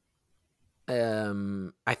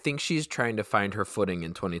 I think she's trying to find her footing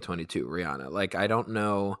in 2022, Rihanna. Like, I don't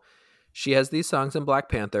know. She has these songs in Black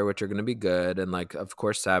Panther, which are going to be good. And like, of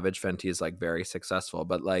course, Savage Fenty is like very successful,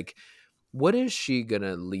 but like, what is she going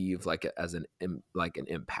to leave like as an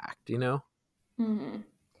impact, you know? Hmm.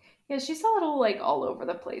 Yeah, she's a little like all over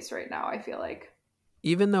the place right now, I feel like.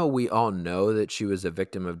 Even though we all know that she was a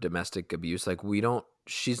victim of domestic abuse, like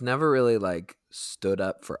she's never really like stood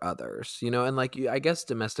up for others, you know? And like, I guess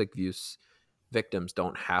domestic abuse victims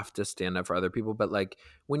don't have to stand up for other people, but like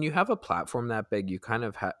when you have a platform that big, you kind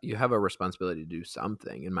of you have a responsibility to do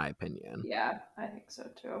something, in my opinion. Yeah, I think so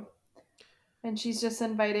too. And she's just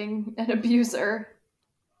inviting an abuser.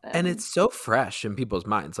 And it's so fresh in people's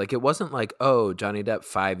minds. Like it wasn't like, oh, Johnny Depp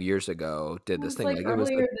 5 years ago did it this was thing. like Like it was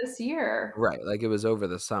earlier like, this year. right, like it was over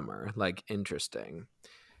the summer. Like interesting.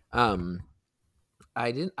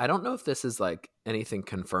 I don't know if this is like anything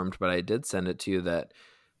confirmed, but I did send it to you that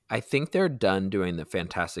I think they're done doing the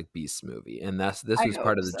Fantastic Beasts movie, and this I was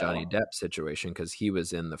part hope of the Johnny so. Depp situation because he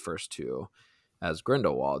was in the first two as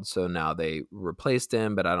Grindelwald. So now they replaced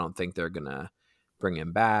him, but I don't think they're gonna bring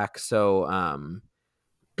him back. So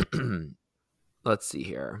let's see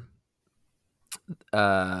here.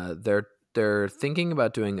 They're thinking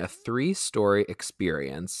about doing a 3-story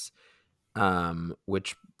experience,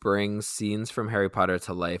 which brings scenes from Harry Potter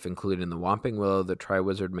to life, including the Whomping Willow, the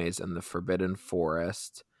Triwizard Maze, and the Forbidden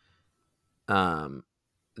Forest.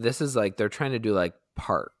 This is like they're trying to do like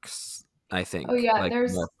parks, I Oh think, yeah, like more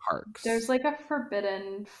there's parks. like a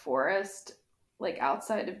forbidden forest like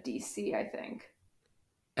outside of DC, I think.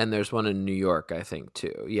 And there's one in New York, I think,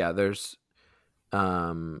 too. Yeah, there's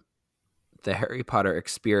um the Harry Potter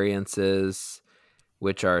experiences,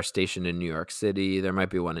 which are stationed in New York City. There might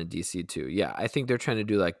be one in DC too. Yeah, I think they're trying to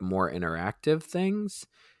do like more interactive things.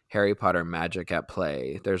 Harry Potter Magic at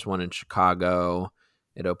Play. There's one in Chicago.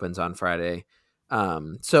 It opens on Friday.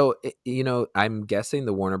 So I'm guessing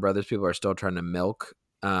the Warner Brothers people are still trying to milk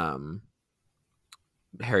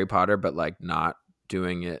Harry Potter, but like not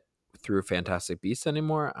doing it through Fantastic Beasts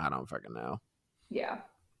anymore. I don't fucking know. Yeah.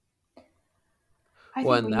 I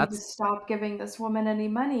Well, think and we need to that's stop giving this woman any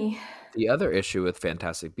money. the other issue with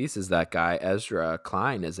Fantastic Beasts is that guy Ezra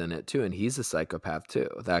Klein is in it too, and he's a psychopath too.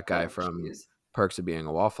 That guy Oh, from jeez. Perks of Being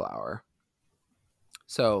a Wallflower.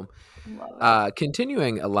 So, Love it.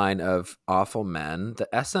 continuing a line of awful men, the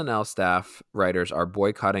SNL staff writers are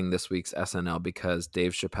boycotting this week's SNL because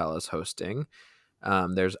Dave Chappelle is hosting.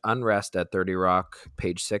 There's unrest at 30 Rock.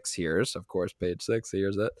 Page 6 hears, of course, Page 6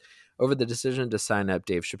 hears it, over the decision to sign up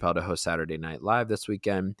Dave Chappelle to host Saturday Night Live this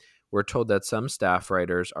weekend. We're told that some staff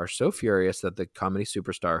writers are so furious that the comedy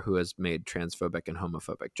superstar who has made transphobic and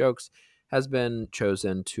homophobic jokes has been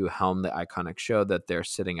chosen to helm the iconic show that they're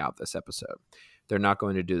sitting out this episode. They're not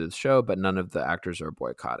going to do the show, but none of the actors are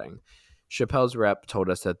boycotting. Chappelle's rep told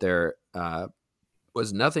us that there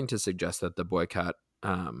was nothing to suggest that the boycott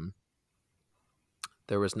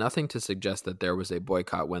there was nothing to suggest that there was a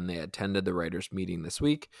boycott when they attended the writers' meeting this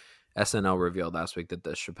week. SNL revealed last week that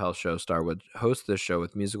the Chappelle Show star would host the show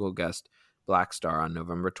with musical guest Black Star on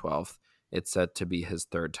November 12th. It's set to be his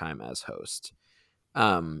third time as host.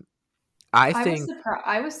 I think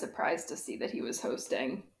I was surprised to see that he was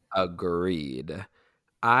hosting. agreed.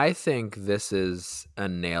 I think this is a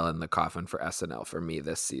nail in the coffin for SNL for me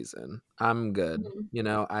this season. I'm good.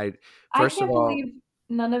 Mhm. I I first of can't all, believe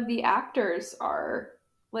none of the actors are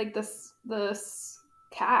like this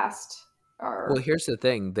cast well, are. here's the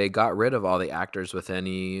thing. They got rid of all the actors with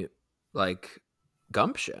any like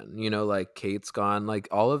gumption. Like Kate's gone. Like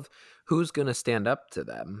all of who's gonna stand up to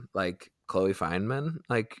them? Like Chloe Fineman?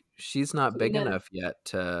 Like she's not big Keenan. enough yet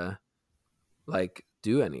to like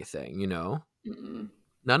do anything. Mm-mm.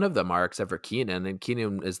 None of them are except for Keenan, and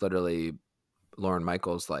Keenan is literally Lauren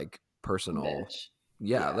Michaels' like personal. Bitch.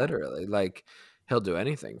 Yeah, Yeah. literally. Like he'll do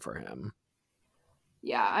anything for him.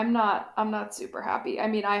 Yeah, I'm not super happy. I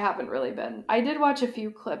mean, I haven't really been. I did watch a few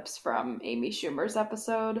clips from Amy Schumer's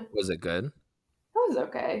episode. Was it good? That was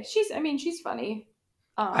okay. She's funny.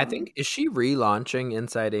 I Um, think is she relaunching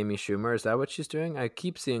Inside Amy Schumer? Is that what she's doing? I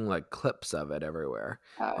keep seeing like clips of it everywhere.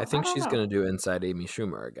 I oh, I think don't she's know. gonna do Inside Amy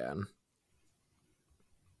Schumer again.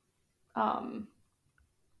 Um,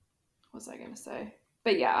 what was I gonna say?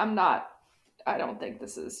 But yeah, I don't think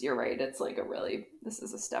you're right. It's like this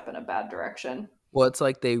is a step in a bad direction. Well, it's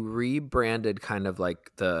like they rebranded kind of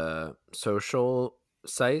like the social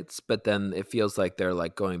sites, but then it feels like they're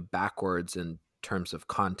like going backwards in terms of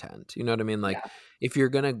content. You know what I mean? Like Yeah, if you're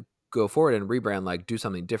gonna go forward and rebrand, like do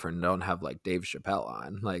something different. Don't have like Dave Chappelle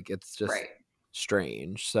on. Like it's just right.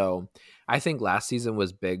 strange. So I think last season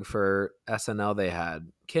was big for SNL. They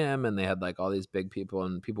had Kim and they had like all these big people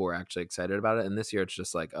and people were actually excited about it. And this year it's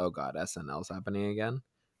just like, oh God, SNL's happening again.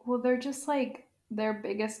 Well, they're just like their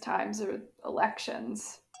biggest times are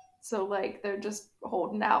elections. So like they're just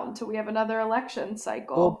holding out until we have another election Well,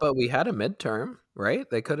 cycle. but we had a midterm, right?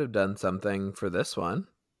 They could have done something for this one.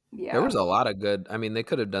 There was Yeah. a lot of good. I mean, they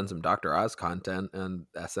could have done some Dr. Oz content and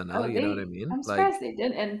SNL. Oh, You know what I mean? I'm Like, surprised they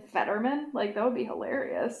didn't. And Fetterman, like that would be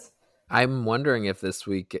hilarious. I'm wondering if this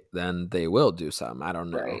week then they will do some. I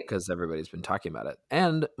don't know, Right. because everybody's been talking about it.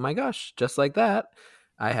 And my gosh, just like that,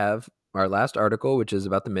 I have our last article, which is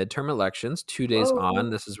about the midterm elections. 2 days on, Whoa.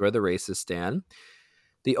 this is where the races stand.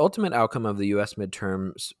 The ultimate outcome of the U.S.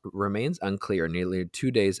 midterms remains unclear nearly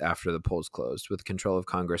 2 days after the polls closed, with control of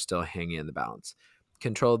Congress still hanging in the balance.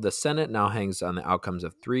 Control of the Senate now hangs on the outcomes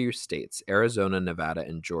of 3 states, Arizona, Nevada,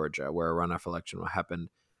 and Georgia, where a runoff election will happen.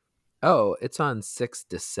 Oh, it's on 6th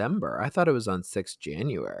December. I thought it was on 6th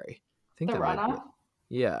January. I think The that might be it. runoff?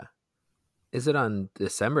 Yeah. Is it on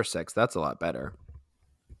December 6th? That's a lot better.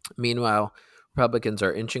 Meanwhile, Republicans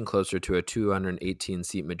are inching closer to a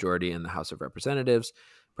 218-seat majority in the House of Representatives.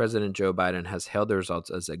 President Joe Biden has hailed the results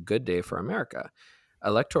as a good day for America.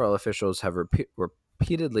 Electoral officials have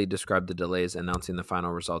repeatedly described the delays announcing the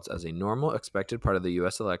final results as a normal, expected part of the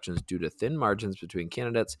U.S. elections due to thin margins between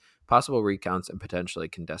candidates, possible recounts, and potentially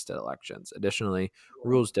contested elections. Additionally,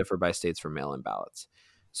 rules differ by states for mail-in ballots.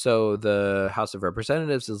 So the House of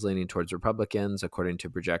Representatives is leaning towards Republicans, according to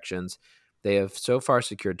projections. They have so far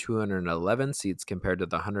secured 211 seats compared to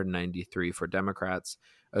the 193 for Democrats.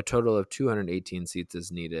 A total of 218 seats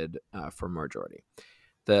is needed for majority.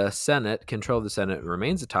 The Senate, control of the Senate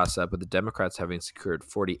remains a toss-up, with the Democrats having secured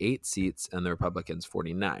 48 seats and the Republicans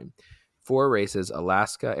 49. 4 races,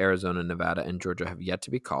 Alaska, Arizona, Nevada, and Georgia, have yet to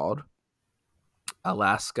be called.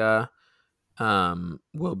 Alaska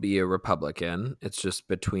will be a Republican. It's just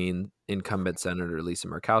between incumbent Senator Lisa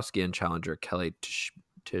Murkowski and challenger Kelly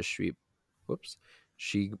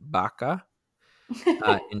Tshibaka.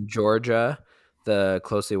 In Georgia, the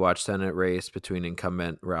closely watched Senate race between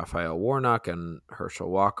incumbent Raphael Warnock and Herschel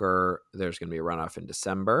Walker, there's going to be a runoff in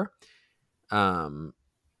December.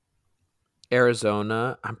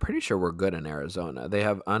 Arizona, I'm pretty sure we're good in Arizona. They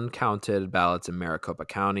have uncounted ballots in Maricopa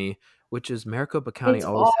County, which is Maricopa County It's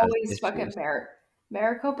always has always fucking issues.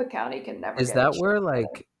 Maricopa County can never Is get it that where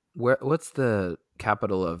straight. what's the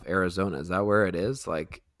capital of Arizona? Is that where it is?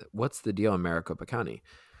 Like, what's the deal in Maricopa County?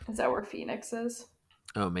 Is that where Phoenix is?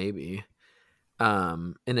 Oh, maybe.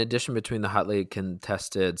 In addition, between the hotly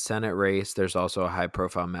contested Senate race, there's also a high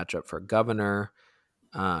profile matchup for governor,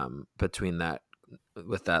 between that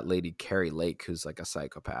with that lady Carrie Lake, who's like a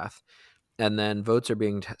psychopath. And then votes are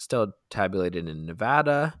being still tabulated in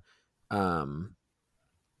Nevada.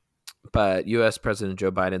 But U.S. President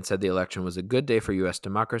Joe Biden said the election was a good day for U.S.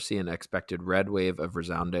 democracy, and expected red wave of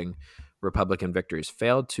resounding Republican victories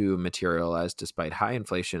failed to materialize despite high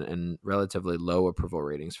inflation and relatively low approval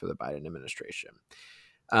ratings for the Biden administration.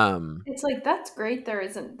 It's like that's great there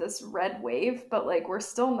isn't this red wave, but like we're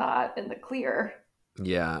still not in the clear.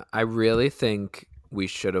 Yeah, I really think we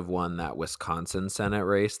should have won that Wisconsin Senate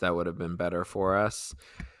race. That would have been better for us.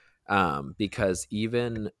 Because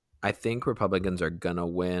even I think Republicans are gonna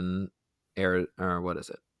win or what is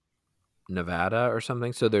it? Nevada or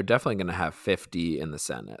something. So they're definitely gonna have 50 in the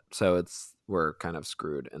Senate. So we're kind of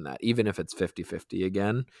screwed in that. Even if it's 50-50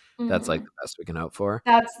 again, that's like Hmm. the best we can hope for.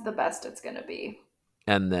 That's the best it's gonna be.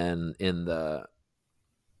 And then in the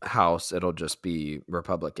House, it'll just be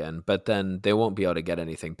Republican, but then they won't be able to get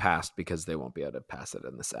anything passed because they won't be able to pass it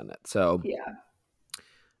in the Senate. So, Yeah.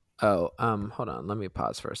 hold on, let me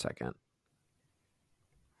pause for a second.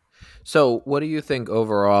 So, what do you think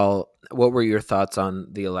overall? What were your thoughts on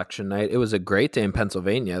the election night? It was a great day in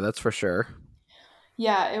Pennsylvania, that's for sure.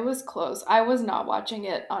 Yeah, it was close. I was not watching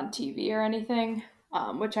it on TV or anything,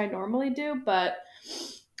 which I normally do, but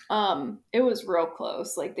it was real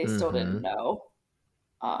close. Like they still didn't Hmm. know.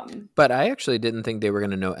 Um, But I actually didn't think they were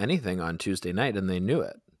going to know anything on Tuesday night, and they knew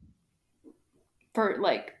it. for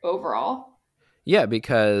like overall. Yeah,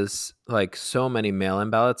 because like so many mail-in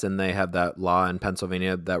ballots, and they have that law in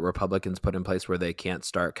Pennsylvania that Republicans put in place where they can't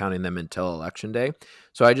start counting them until election day.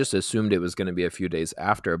 So I just assumed it was going to be a few days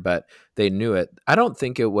after, but they knew it. I don't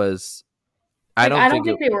think it was. I Like don't I don't think it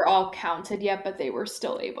think they were all counted yet, but they were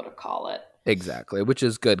still able to call it. exactly, which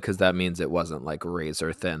is good because that means it wasn't like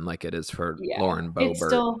razor thin like it is for Yeah. Lauren It's Boebert.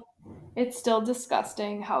 still it's still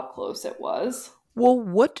disgusting how close it was. Well,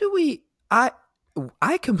 what do we?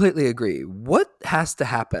 I completely agree. What has to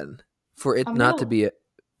happen for it I'm not to gonna be?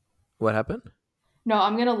 What happened? No,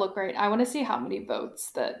 I'm gonna look right. I want to see how many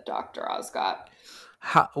votes that Dr. Oz got.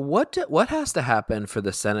 What has to happen for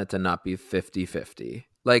the Senate to not be 50-50?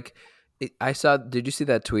 Like I saw, did you see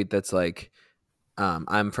that tweet that's like,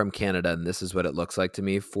 I'm from Canada and this is what it looks like to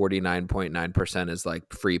me. 49.9% is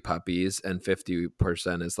like free puppies and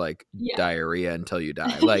 50% is like Yeah. diarrhea until you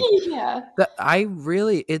die. Like Yeah.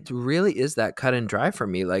 it really is that cut and dry for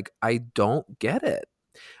me. Like I don't get it.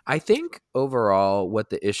 I think overall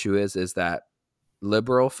what the issue is that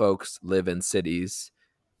liberal folks live in cities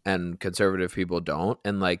and conservative people don't.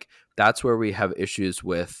 And like that's where we have issues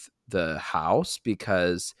with the House,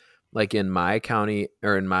 because like in my county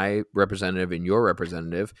or in my representative and your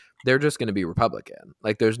representative, they're just going to be Republican.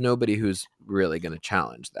 Like there's nobody who's really going to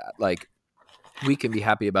challenge that. Like we can be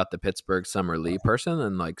happy about the Pittsburgh Summer Lee person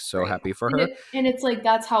and like so Right. happy for her, And it's like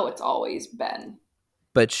that's how it's always been.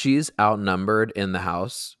 but she's outnumbered in the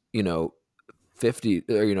House, 50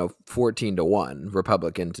 or 14-1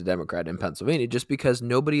 Republican to Democrat in Pennsylvania, just because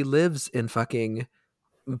nobody lives in fucking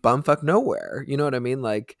bumfuck nowhere. You know what I mean?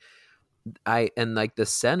 Like like the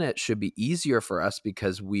Senate should be easier for us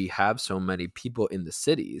because we have so many people in the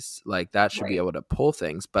cities. Like that should be Right. able to pull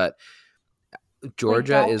things. But Like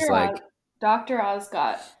Georgia is like Dr. Oz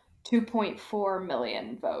got 2.4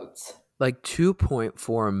 million votes. like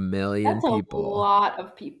 2.4 million That's a people lot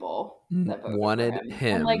of people that voted for wanted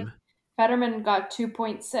him. And like him. Fetterman got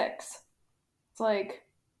 2.6. It's like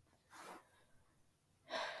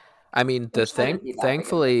I mean, there shouldn't be that big of a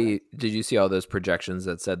thankfully, difference. did you see all those projections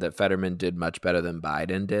that said that Fetterman did much better than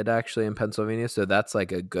Biden did actually in Pennsylvania? So that's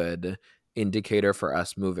like a good indicator for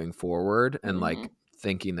us moving forward and Hmm. like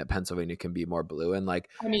thinking that Pennsylvania can be more blue. And like,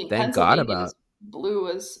 I mean, thank God Pennsylvania about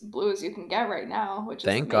is blue as you can get right now, which is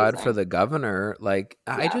thank God for amazing. the governor. Like,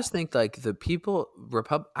 I Yeah. just think like the people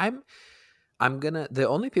I'm gonna the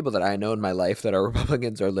only people that I know in my life that are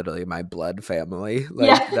Republicans are literally my blood family.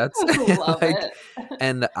 Yeah. Like that's Love like, it.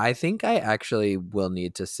 and I think I actually will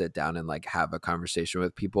need to sit down and like have a conversation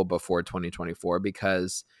with people before 2024,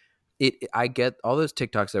 because I get all those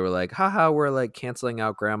TikToks that were like, haha, we're like canceling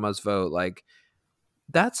out grandma's vote. Like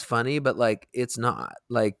that's funny, but like it's not.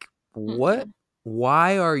 Like what Mm-mm.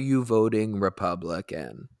 why are you voting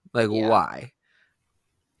Republican? Like Yeah. why?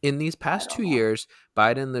 In these I past don't 2 years,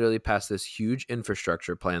 Biden literally passed this huge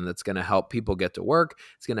infrastructure plan that's going to help people get to work.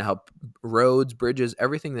 It's going to help roads, bridges,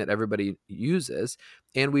 everything that everybody uses.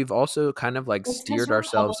 And we've also kind of like It's because steered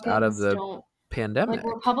ourselves out of Republicans the don't like pandemic.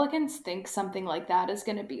 Republicans think something like that is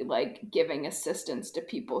going to be like giving assistance to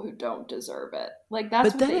people who don't deserve it. Like that's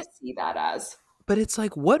But what then they see that as. but it's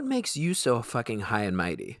like, what makes you so fucking high and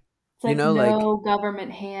mighty? It's like Like no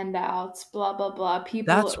government handouts, blah blah blah.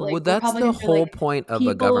 People like that's the Republicans are whole like point of a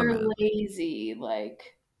people are government. lazy. Like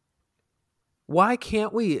Why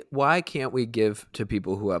can't we give to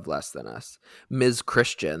people who have less than us? Ms.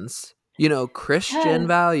 Christians, Christian because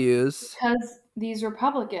values. these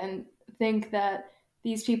Republicans think that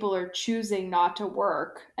these people are choosing not to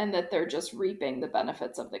work and that they're just reaping the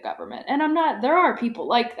benefits of the government. And there are people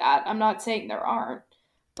like that. I'm not saying there aren't,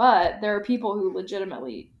 but there are people who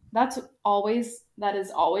legitimately, that is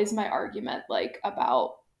always my argument, like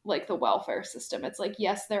about like the welfare system. It's like,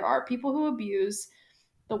 yes, there are people who abuse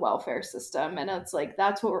the welfare system. And it's like,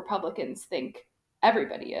 that's what Republicans think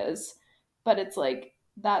everybody is. But it's like,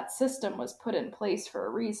 that system was put in place for a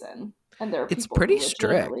reason. And there are It's people who pretty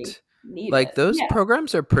legitimately strict. need Like it. those Yeah.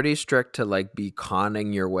 programs are pretty strict to like be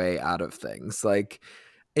conning your way out of things. Like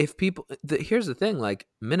if people here's the thing, like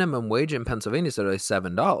minimum wage in Pennsylvania is literally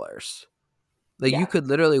 $7. Like you Yeah. could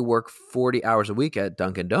literally work 40 hours a week at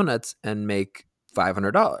Dunkin' Donuts and make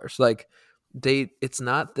 $500. Like it's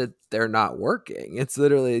not that they're not working. It's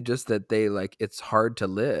literally just that they like it's hard to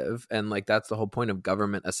live, and like that's the whole point of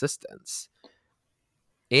government assistance.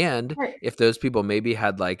 And Right. if those people maybe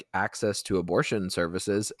had like access to abortion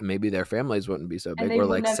services, maybe their families wouldn't be so And big, they or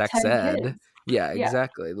wouldn't like have sex 10 ed. kids. Yeah, Yeah.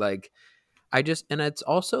 exactly. Like and it's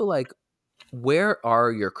also like, where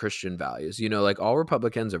are your Christian values? Like all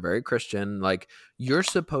Republicans are very Christian. Like you're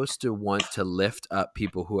supposed to want to lift up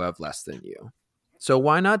people who have less than you. So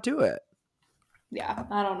why not do it? Yeah.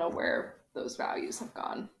 I don't know where those values have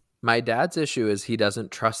gone. My dad's issue is he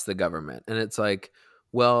doesn't trust the government. And it's like,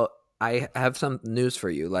 well, I have some news for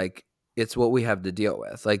you. Like it's what we have to deal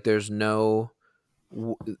with. Like there's no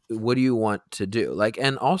what do you want to do? Like,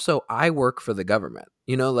 and also I work for the government,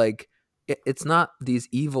 like it's not these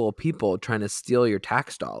evil people trying to steal your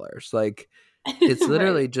tax dollars. Like it's Right.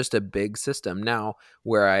 literally just a big system. Now,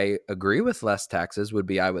 where I agree with less taxes would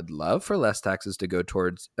be I would love for less taxes to go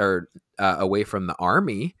towards or away from the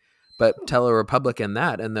army, but tell a Republican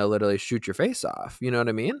that and they'll literally shoot your face off. You know what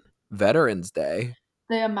I mean? Veterans Day.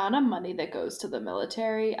 The amount of money that goes to the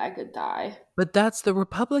military, I could die. But that's the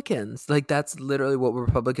Republicans. Like that's literally what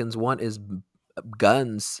Republicans want is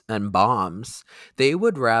guns and bombs. They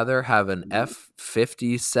would rather have an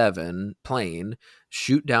F-57 plane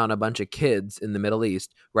shoot down a bunch of kids in the Middle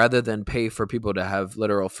East rather than pay for people to have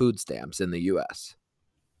literal food stamps in the US.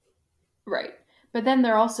 Right. But then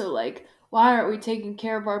they're also like, why aren't we taking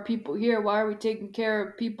care of our people here? Why are we taking care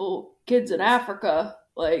of kids in Africa?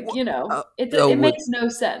 Like, Well, it makes no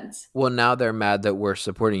sense. well, now they're mad that we're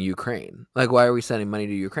supporting Ukraine. Like, why are we sending money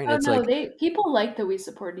to Ukraine? Oh It's no, like, people like that we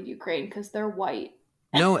supported Ukraine because they're white.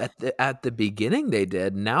 no, at the beginning they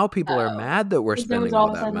did. Now people are Oh, mad that we're because there was spending all all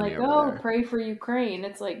of a that sudden money like, over oh, there. pray for Ukraine.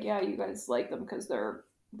 It's like, yeah, you guys like them because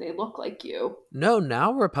they look like you. No,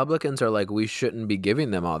 now Republicans are like, we shouldn't be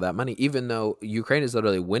giving them all that money, even though Ukraine is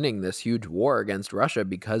literally winning this huge war against Russia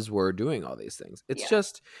because we're doing all these things. It's Yeah.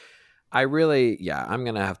 just, I'm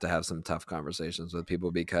going to have some tough conversations with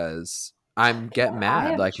people because get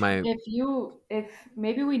mad. Like if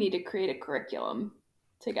maybe we need to create a curriculum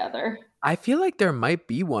together. I feel like there might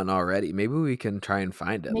be one already. Maybe we can try and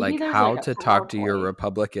find it. Maybe Like there's how like a to talk to your PowerPoint.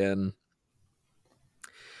 Republican,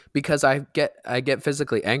 because I get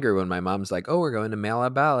physically angry when my mom's like, "Oh, we're going to mail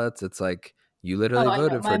out ballots." It's like you literally Oh, I know.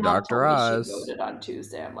 voted My for mom Dr. told me she Oz. voted on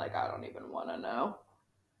Tuesday. I'm like, I don't even want to know.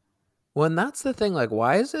 Well, and that's the thing. Like,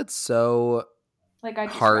 why is it so Like, I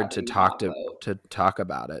just hard rather to you talk not vote. to talk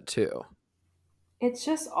about it too? It's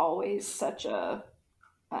just always such a,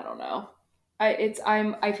 I don't know.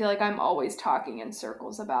 I feel like I'm always talking in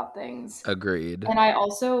circles about things. Agreed. And I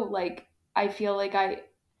also like I feel like I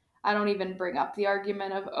don't even bring up the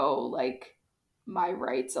argument of, oh, like my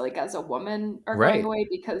rights like as a woman are going Right. away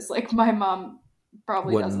because like my mom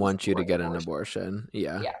probably Wouldn't doesn't want you to support get an abortion. abortion.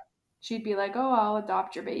 Yeah. Yeah. She'd be like, "Oh, I'll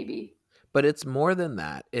adopt your baby." But it's more than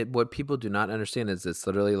that. What people do not understand is it's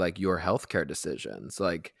literally like your healthcare decisions.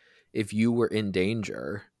 Like if you were in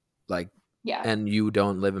danger, like, Yeah. and you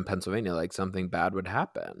don't live in Pennsylvania, like something bad would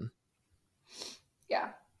happen.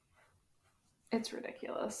 Yeah. It's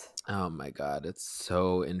ridiculous. Oh my God. It's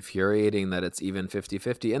so infuriating that it's even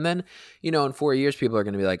 50-50. And then, in 4 years, people are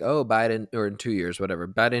going to be like, oh, Biden, or in 2 years, whatever,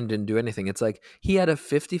 Biden didn't do anything. It's like he had a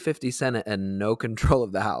 50-50 Senate and no control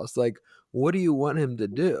of the House. Like, what do you want him to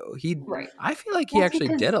do? Right. I feel like he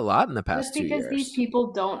actually did a lot in the That's past 2 because these years.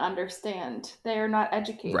 people don't understand. They are not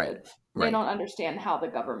educated. Right. They don't understand how the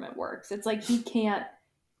government works. It's like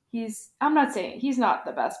I'm not saying he's not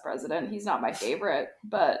the best president. He's not my favorite,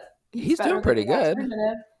 but He's better doing than pretty the good.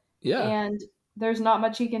 alternative. Yeah. And there's not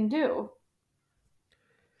much he can do.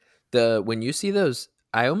 When you see those,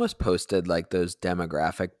 I almost posted like those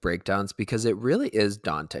demographic breakdowns because it really is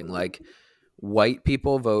daunting. Like white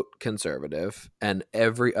people vote conservative and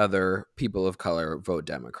every other people of color vote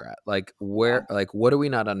Democrat. Like what are we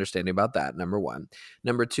not understanding about that? Number one.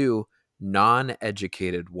 Number two,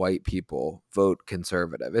 non-educated white people vote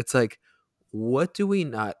conservative. It's like, what do we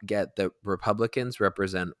not get that Republicans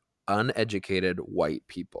represent uneducated white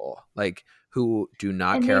people, like who do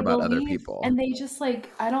not care about other people? And they just like,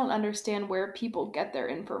 I don't understand where people get their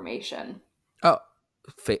information. Oh,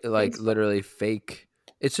 like literally fake.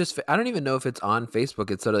 It's just, I don't even know if it's on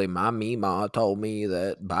Facebook. It's literally, my Mima told me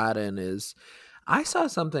that Biden is. I saw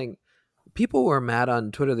something. People were mad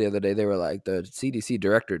on Twitter the other day. They were like, the CDC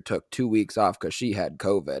director took 2 weeks off because she had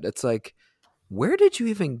COVID. It's like, where did you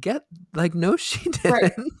even get? Like, no, she didn't.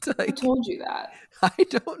 Right. Like, Who told you that? I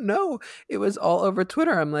don't know. It was all over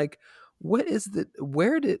Twitter. I'm like, what is the?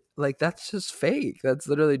 Where did, like, that's just fake. That's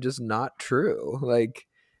literally just not true. Like,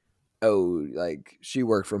 oh, like she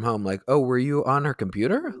worked from home. Like, oh, were you on her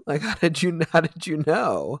computer? Like, how did you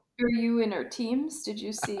know? Were you in her Teams? Did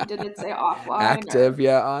it say offline? Active,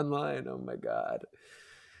 yeah, online. Oh my God.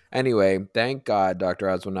 Anyway, thank God Dr.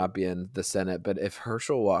 Oz will not be in the Senate, but if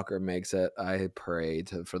Herschel Walker makes it, I pray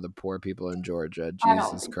for the poor people in Georgia.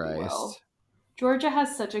 Jesus Christ. Georgia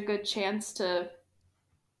has such a good chance to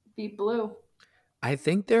be blue. I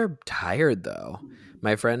think they're tired, though.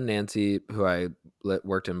 My friend Nancy, who I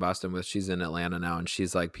worked in Boston with, she's in Atlanta now, and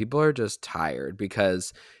she's like, people are just tired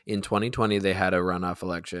because in 2020 they had a runoff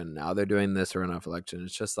election. Now they're doing this runoff election.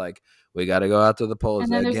 It's just like, we got to go out to the polls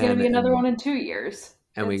and then there's going to be another one in 2 years.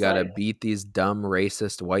 And we got to beat these dumb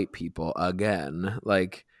racist white people again,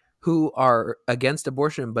 like, who are against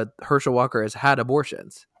abortion, but Herschel Walker has had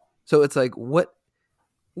abortions. So it's like, what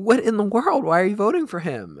in the world? Why are you voting for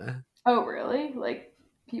him? Oh, really? Like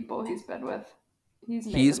people he's been with?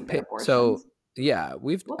 He's paid abortions? So yeah,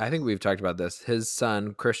 I think we've talked about this. His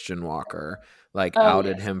son, Christian Walker,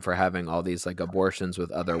 outed him for having all these like abortions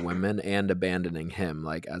with other women and abandoning him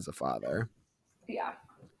like as a father. Yeah.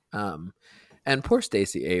 And poor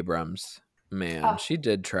Stacey Abrams, man, she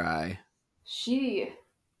did try.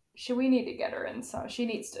 We need to get her in, so she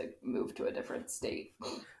needs to move to a different state.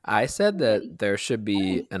 I said that there should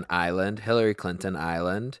be an island, Hillary Clinton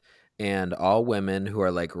Island, and all women who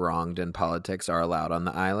are like wronged in politics are allowed on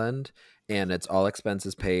the island, and it's all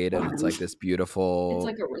expenses paid, and it's like this beautiful it's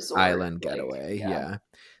like a resort, island getaway. Yeah.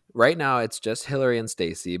 Right now it's just Hillary and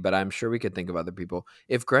Stacey, but I'm sure we could think of other people.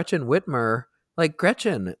 If Gretchen Whitmer, Like,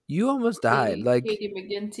 Gretchen, you almost died. Like, Katie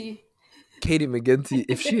McGinty. Katie McGinty,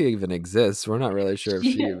 if she even exists, we're not really sure if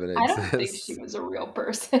she even I don't think she exists. was a real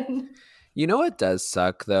person. You know what does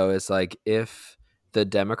suck, though, is like if the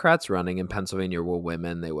Democrats running in Pennsylvania were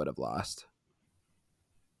women, they would have lost.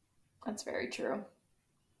 That's very true.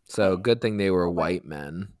 So good thing they were Okay. white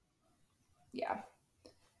men. Yeah.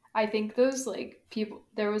 I think those like people,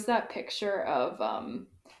 there was that picture of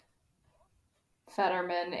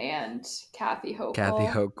Fetterman and Kathy Hochul. Kathy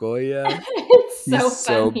Hochul, yeah. It's so He's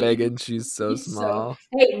so funny. big and she's so He's small.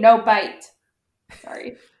 Hey, no bite.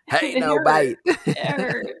 Sorry. Hey, It no hurt. bite. It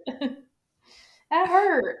hurt. That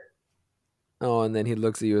hurt. Oh, and then he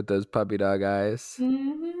looks at you with those puppy dog eyes.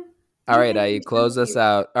 Mm-hmm. All right, Aye, close us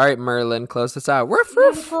out. All right, Merlin, close us out. Woof, Time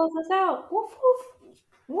to woof. close us out. Woof, woof.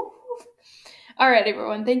 Woof, woof. All right,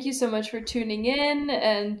 everyone. Thank you so much for tuning in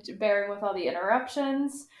and bearing with all the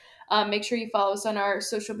interruptions. Make sure you follow us on our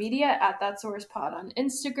social media at That's the Worst Pod on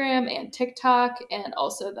Instagram and TikTok, and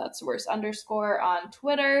also That's the Worst _ on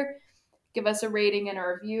Twitter. Give us a rating and a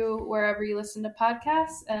review wherever you listen to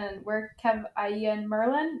podcasts. And we're Kev, Aye, and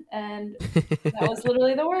Merlin, and that was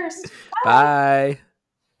literally the worst. Bye.